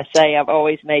piece I say I've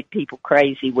always made people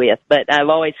crazy with. But I've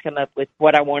always come up with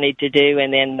what I wanted to do,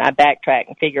 and then I backtrack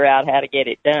and figure out how to get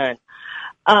it done.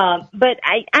 But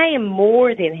I am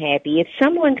more than happy if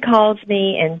someone calls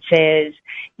me and says,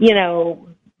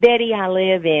 Betty, I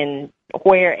live in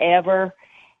wherever,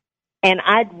 and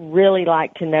I'd really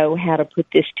like to know how to put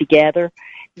this together.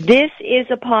 This is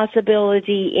a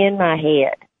possibility in my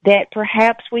head that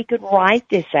perhaps we could write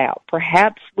this out.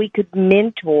 Perhaps we could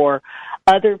mentor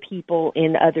other people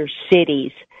in other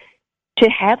cities to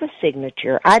have a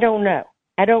signature. I don't know.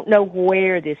 I don't know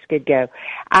where this could go.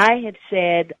 I have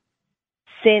said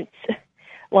since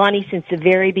the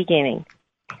very beginning,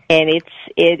 and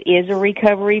it is a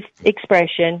recovery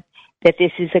expression, that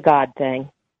this is a God thing.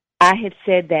 I have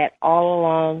said that all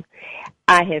along.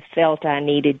 I have felt I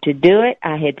needed to do it.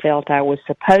 I had felt I was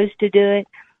supposed to do it,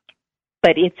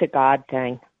 but it's a God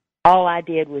thing. All I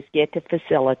did was get to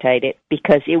facilitate it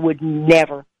because it would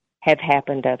never have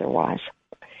happened otherwise.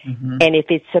 Mm-hmm. And if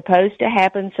it's supposed to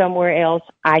happen somewhere else,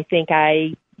 I think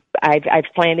I've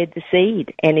planted the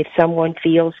seed. And if someone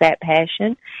feels that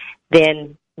passion,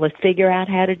 then let's figure out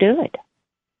how to do it.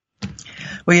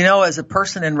 Well, as a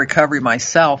person in recovery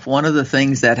myself, one of the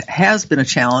things that has been a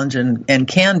challenge and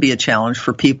can be a challenge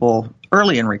for people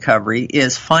early in recovery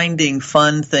is finding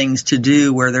fun things to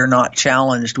do where they're not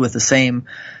challenged with the same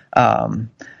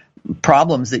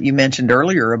problems that you mentioned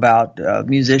earlier about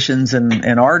musicians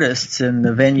and artists and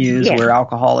the venues where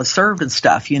alcohol is served and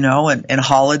stuff, and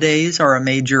holidays are a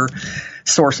major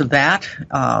source of that.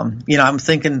 I'm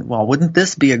thinking, well, wouldn't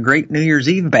this be a great New Year's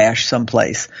Eve bash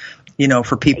someplace?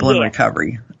 For people in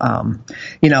recovery. I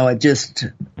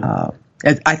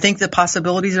think the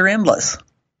possibilities are endless.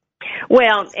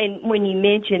 Well, and when you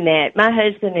mention that, my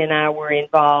husband and I were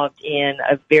involved in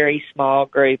a very small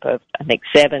group of, I think,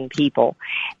 7 people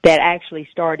that actually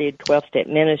started 12-Step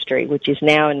Ministry, which is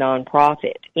now a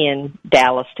nonprofit in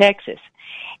Dallas, Texas.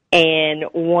 And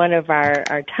one of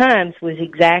our times was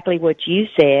exactly what you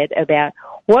said about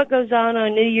what goes on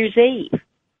New Year's Eve.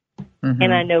 Mm-hmm.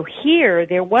 And I know here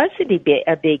there wasn't a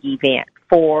big event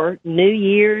for New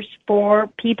Year's for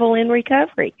people in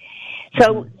recovery.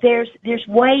 So there's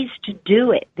ways to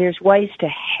do it. There's ways to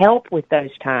help with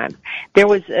those times. There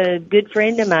was a good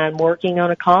friend of mine working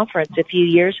on a conference a few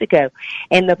years ago,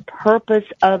 and the purpose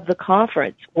of the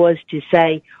conference was to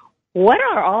say, what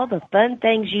are all the fun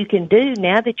things you can do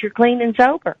now that you're clean and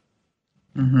sober?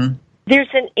 Mm-hmm. There's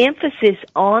an emphasis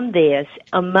on this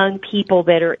among people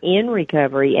that are in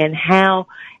recovery and how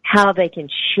they can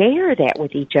share that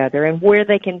with each other and where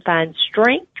they can find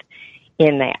strength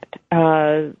in that.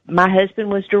 My husband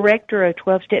was director of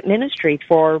 12-Step Ministry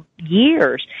for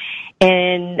years,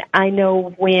 and I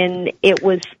know when it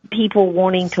was people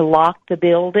wanting to lock the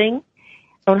building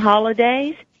on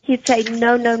holidays, he'd say,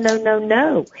 no.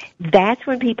 That's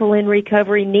when people in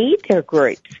recovery need their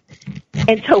groups.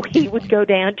 And so he would go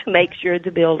down to make sure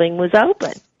the building was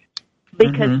open.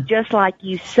 Because just like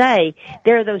you say,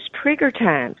 there are those trigger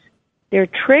times. There are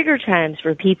trigger times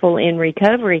for people in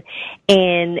recovery.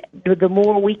 And the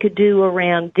more we could do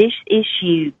around this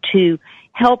issue to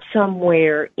help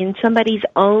somewhere in somebody's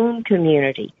own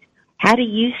community, how do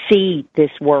you see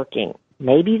this working?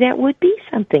 Maybe that would be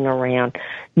something around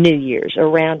New Year's,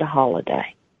 around a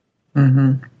holiday.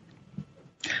 Mm-hmm.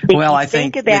 Well, I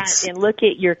think about and look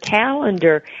at your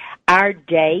calendar. Our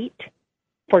date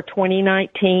for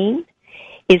 2019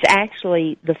 is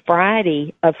actually the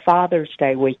Friday of Father's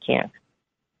Day weekend.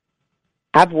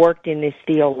 I've worked in this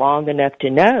field long enough to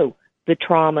know the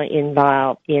trauma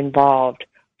involved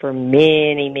for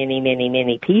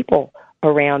many people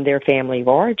around their family of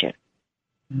origin.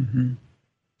 Mm-hmm.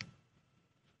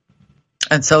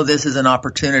 And so this is an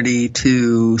opportunity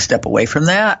to step away from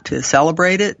that, to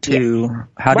celebrate it,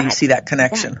 how do you see that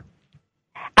connection? Right.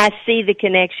 I see the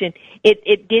connection.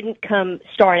 It didn't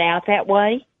start out that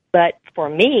way, but for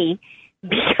me,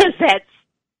 because that's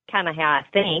kind of how I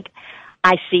think,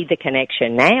 I see the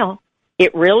connection now.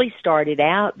 It really started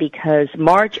out because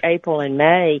March, April, and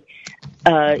May,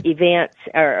 events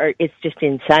are, it's just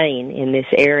insane in this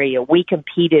area. We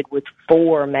competed with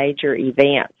 4 major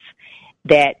events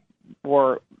that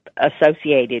were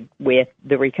associated with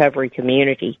the recovery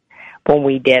community when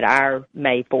we did our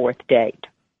May 4th date.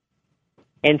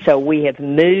 And so we have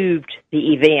moved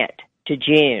the event to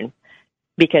June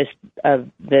because of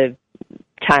the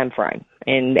time frame,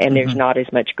 and there's not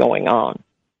as much going on.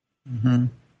 Mm-hmm.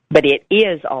 But it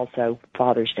is also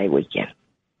Father's Day weekend.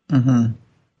 Mm-hmm.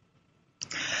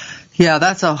 Yeah,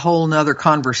 that's a whole nother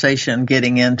conversation,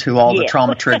 getting into all the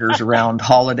trauma triggers around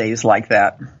holidays like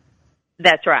that.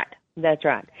 That's right. That's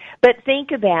right. But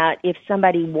think about if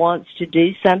somebody wants to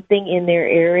do something in their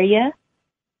area,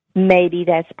 maybe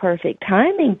that's perfect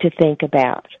timing to think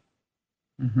about.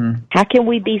 Mm-hmm. How can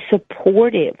we be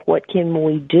supportive? What can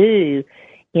we do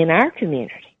in our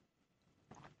community?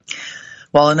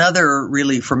 Well, another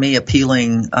really, for me,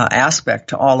 appealing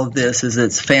aspect to all of this is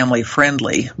it's family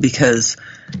friendly because,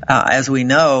 as we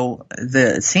know,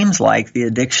 it seems like the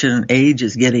addiction age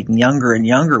is getting younger and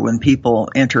younger when people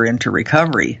enter into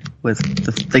recovery with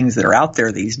the things that are out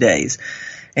there these days.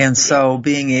 And so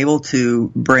being able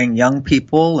to bring young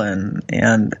people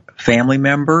and family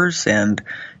members and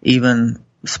even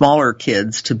smaller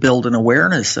kids to build an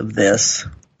awareness of this,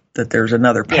 that there's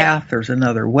another path, there's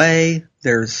another way,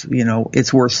 there's,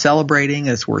 it's worth celebrating,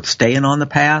 it's worth staying on the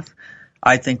path,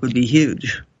 I think would be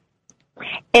huge.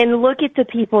 And look at the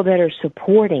people that are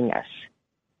supporting us.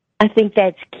 I think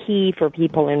that's key for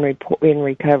people in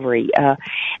recovery.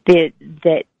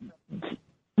 That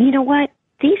you know what?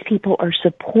 These people are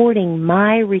supporting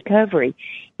my recovery.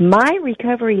 My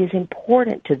recovery is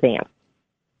important to them.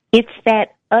 It's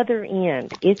that other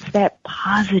end. It's that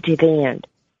positive end.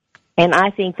 And I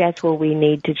think that's where we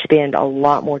need to spend a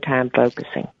lot more time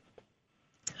focusing.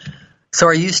 So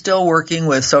are you still working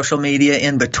with social media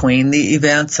in between the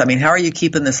events? I mean, how are you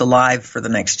keeping this alive for the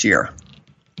next year?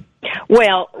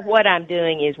 Well, what I'm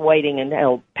doing is waiting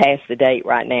until past the date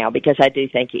right now because I do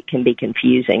think it can be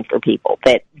confusing for people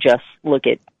that just look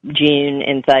at June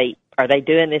and say, are they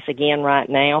doing this again right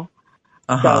now?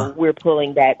 So we're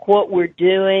pulling back. What we're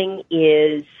doing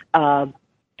is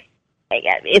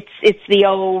it's the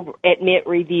old admit,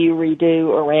 review, redo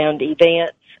around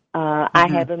events. I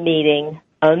have a meeting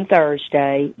on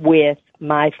Thursday with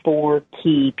my 4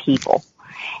 key people,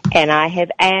 and I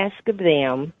have asked of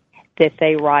them that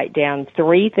they write down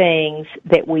 3 things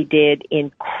that we did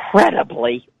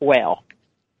incredibly well.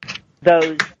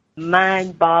 Those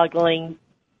mind-boggling,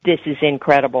 this is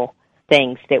incredible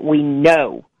things that we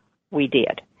know we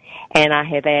did. And I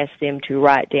have asked them to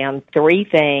write down 3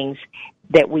 things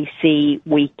that we see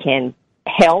we can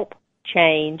help,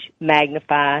 change,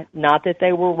 magnify. Not that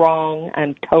they were wrong.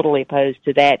 I'm totally opposed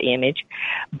to that image,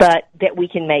 but that we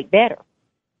can make better.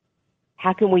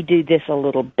 How can we do this a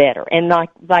little better? And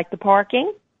like the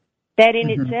parking, that in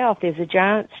itself is a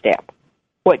giant step.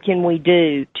 What can we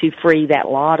do to free that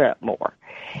lot up more?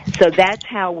 So that's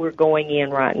how we're going in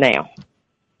right now.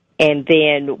 And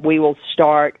then we will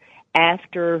start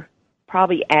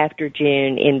probably after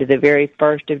June into the very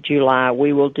 1st of July,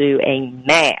 we will do a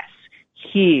mass,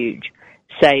 huge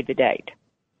save the date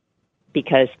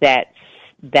because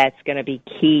that's going to be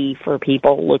key for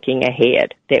people looking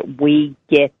ahead, that we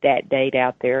get that date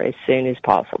out there as soon as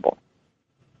possible.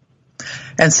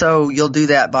 And so you'll do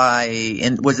that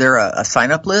was there a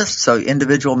sign-up list, so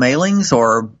individual mailings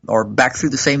or back through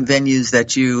the same venues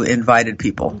that you invited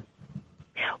people?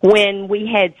 When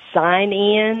we had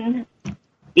sign-in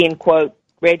quote,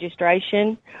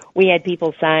 registration, we had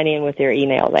people sign in with their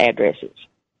email addresses.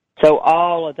 So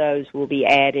all of those will be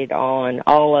added on.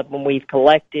 All of them we've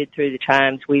collected through the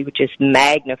times. We were just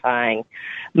magnifying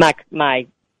my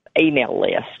email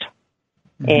list.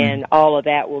 Mm-hmm. And all of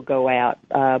that will go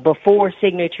out. Before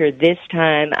signature this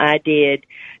time, I did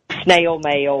snail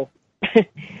mail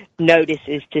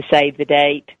notices to save the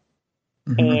date.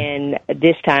 Mm-hmm. And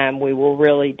this time we will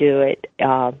really do it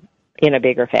in a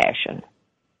bigger fashion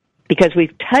because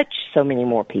we've touched so many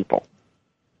more people.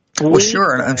 Well,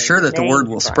 sure, and I'm sure that the word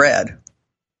will spread.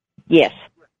 Yes,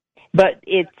 but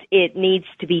it needs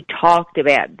to be talked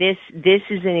about. This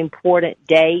is an important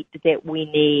date that we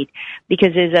need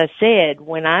because, as I said,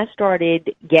 when I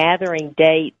started gathering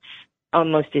dates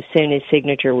almost as soon as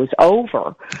signature was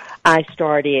over, I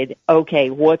started, okay,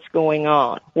 what's going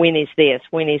on? When is this?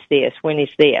 When is this? When is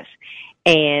this?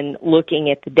 And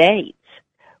looking at the dates,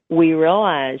 we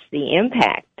realized the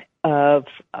impact of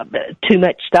too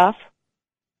much stuff.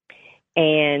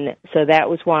 And so that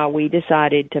was why we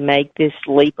decided to make this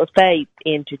leap of faith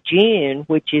into June,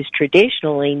 which is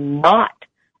traditionally not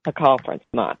a conference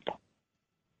month.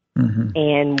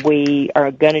 And we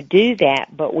are going to do that,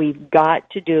 but we've got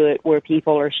to do it where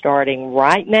people are starting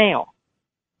right now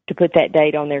to put that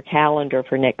date on their calendar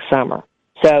for next summer.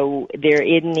 So there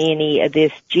isn't any of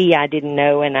this, gee, I didn't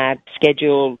know and I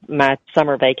scheduled my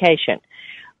summer vacation.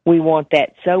 We want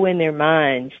that so in their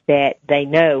minds that they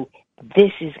know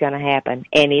this is going to happen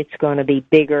and it's going to be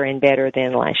bigger and better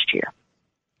than last year.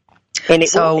 And it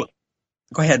will be.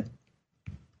 Go ahead.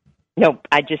 No,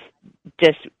 I just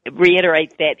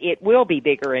reiterate that it will be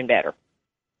bigger and better.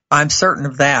 I'm certain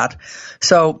of that.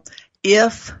 So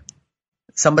if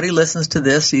somebody listens to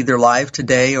this either live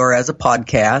today or as a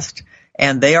podcast,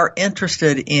 and they are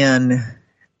interested in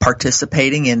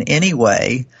participating in any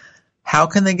way, how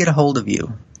can they get a hold of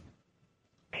you?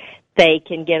 They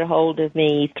can get a hold of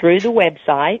me through the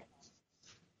website,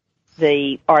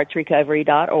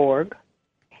 theartsrecovery.org.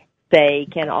 They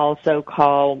can also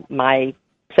call my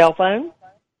cell phone,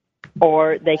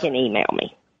 or they can email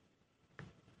me.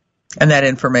 And that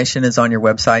information is on your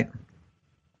website?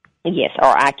 Yes, or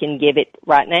I can give it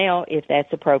right now if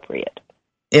that's appropriate.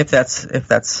 If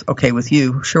that's okay with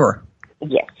you, sure.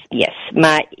 Yes.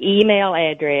 My email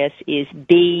address is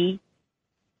B-E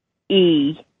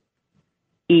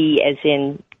as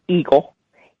in eagle,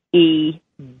 E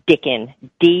Dicken,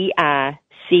 D-I-C-K-E-N,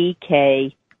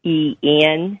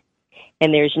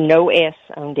 and there's no S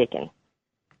on Dicken.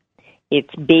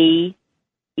 It's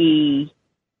B-E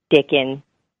Dicken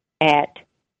at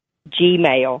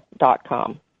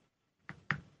gmail.com.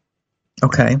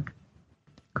 Okay,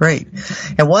 great.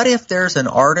 And what if there's an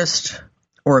artist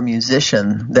or a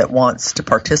musician that wants to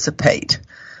participate?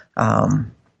 Do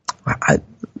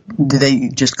they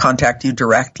just contact you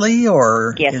directly,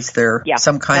 or is there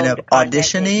some kind of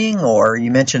auditioning, or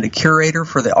you mentioned a curator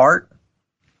for the art?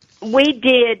 We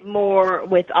did more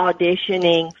with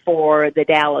auditioning for the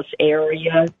Dallas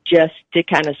area just to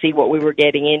kind of see what we were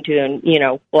getting into and,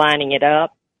 lining it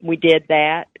up. We did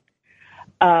that.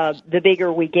 The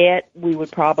bigger we get, we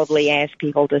would probably ask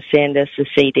people to send us a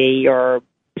CD or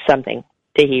something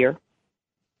to hear.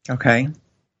 Okay.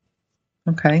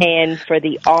 And for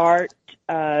the art,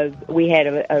 we had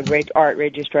a art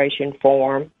registration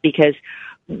form because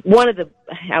one of the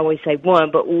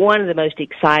most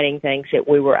exciting things that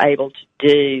we were able to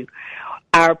do,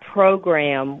 our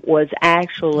program was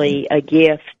actually a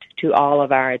gift to all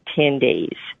of our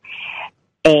attendees.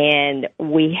 And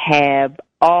we have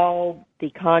all the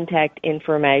contact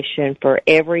information for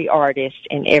every artist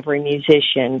and every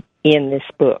musician in this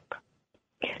book.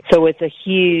 So it's a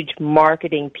huge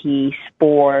marketing piece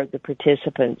for the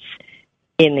participants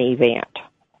in the event.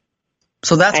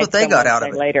 So that's what they got out of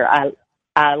it. Later,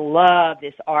 I love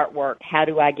this artwork. How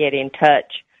do I get in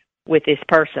touch with this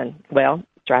person? Well,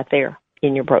 it's right there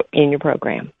in your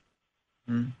program.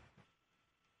 Mm-hmm.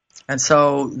 And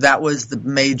so that was the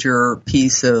major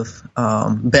piece of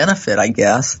benefit, I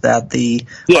guess, that the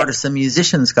artists and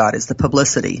musicians got is the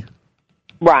publicity.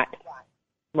 Right.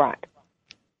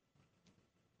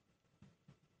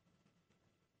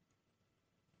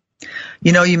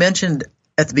 You mentioned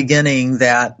at the beginning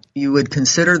that you would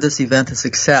consider this event a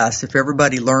success if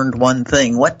everybody learned one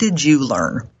thing. What did you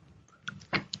learn?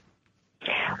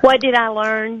 What did I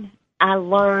learn? I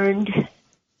learned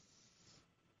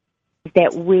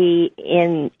that we,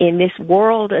 in this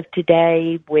world of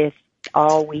today, with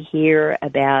all we hear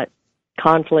about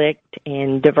conflict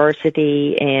and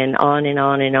diversity and on and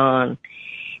on and on,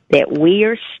 that we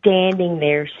are standing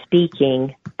there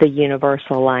speaking the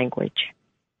universal language.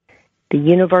 The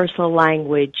universal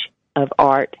language of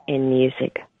art and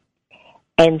music.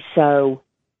 And so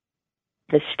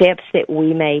the steps that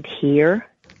we made here,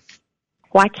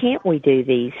 why can't we do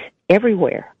these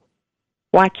everywhere?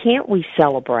 Why can't we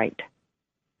celebrate?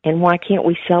 And why can't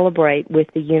we celebrate with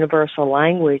the universal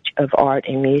language of art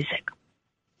and music?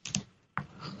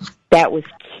 That was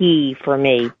key for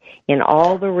me in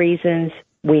all the reasons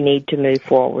we need to move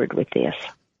forward with this.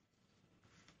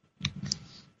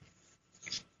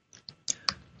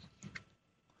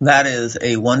 That is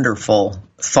a wonderful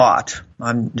thought.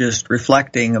 I'm just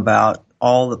reflecting about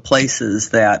all the places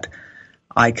that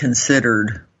I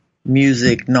considered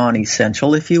music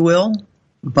non-essential, if you will,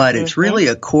 but it's really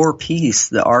a core piece,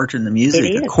 the art and the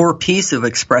music. A core piece of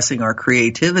expressing our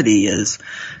creativity is,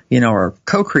 our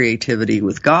co-creativity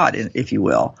with God, if you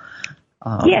will.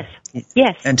 Yes,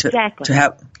 and exactly. To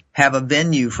have a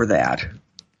venue for that.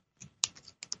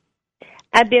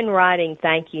 I've been writing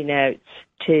thank you notes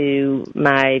to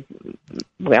my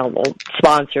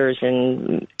sponsors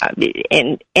and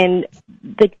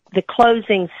the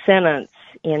closing sentence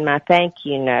in my thank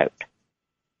you note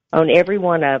on every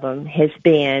one of them has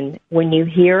been, when you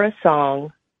hear a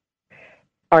song,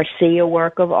 or see a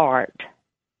work of art,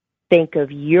 think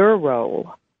of your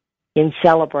role in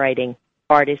celebrating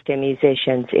artists and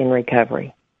musicians in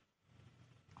recovery.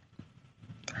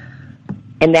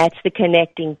 And that's the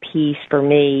connecting piece for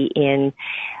me in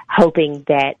hoping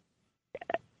that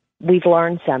we've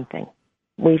learned something.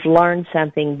 We've learned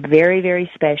something very, very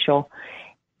special,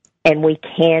 and we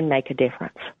can make a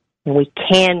difference. And we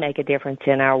can make a difference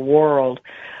in our world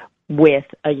with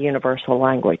a universal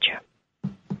language.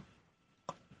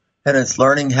 And it's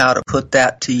learning how to put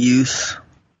that to use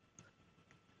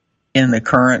in the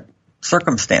current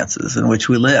circumstances in which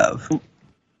we live.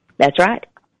 That's right.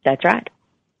 That's right.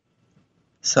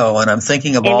 So, and I'm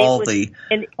thinking of all the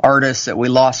artists that we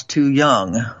lost too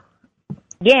young.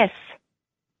 Yes.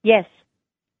 Yes.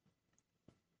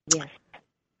 Yes.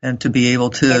 And to be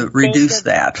able to reduce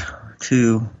that.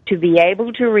 To be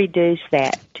able to reduce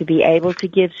that, to be able to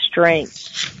give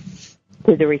strength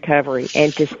to the recovery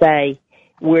and to say,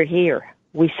 we're here.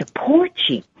 We support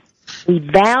you. We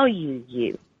value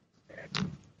you.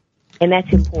 And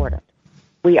that's important.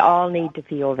 We all need to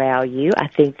feel value. I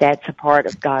think that's a part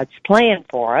of God's plan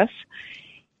for us.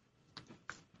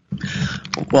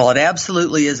 Well, it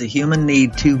absolutely is a human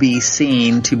need to be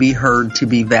seen, to be heard, to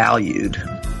be valued.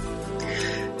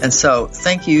 And so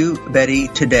thank you, Betty,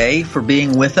 today for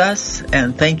being with us.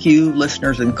 And thank you,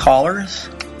 listeners and callers.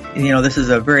 You know, this is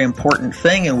a very important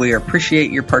thing, and we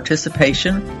appreciate your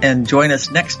participation. And join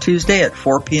us next Tuesday at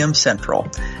 4 p.m. Central.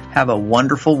 Have a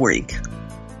wonderful week.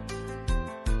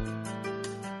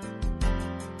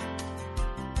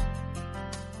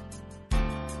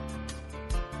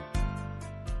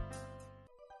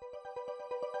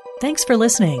 Thanks for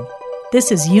listening.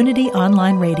 This is Unity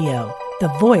Online Radio, the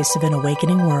voice of an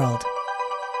awakening world.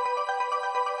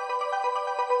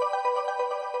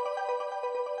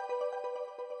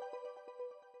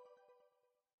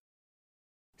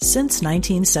 Since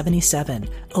 1977,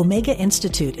 Omega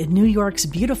Institute in New York's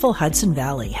beautiful Hudson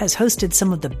Valley has hosted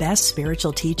some of the best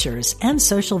spiritual teachers and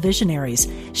social visionaries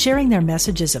sharing their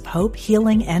messages of hope,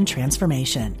 healing, and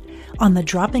transformation. On the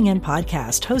Dropping In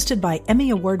podcast, hosted by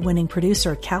Emmy Award-winning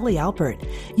producer Callie Alpert,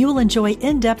 you will enjoy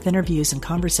in-depth interviews and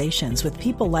conversations with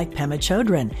people like Pema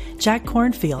Chodron, Jack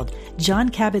Kornfield, John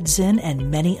Kabat-Zinn, and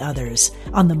many others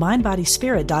on the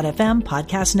MindBodySpirit.fm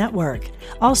podcast network.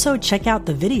 Also, check out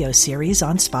the video series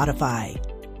on Spotify.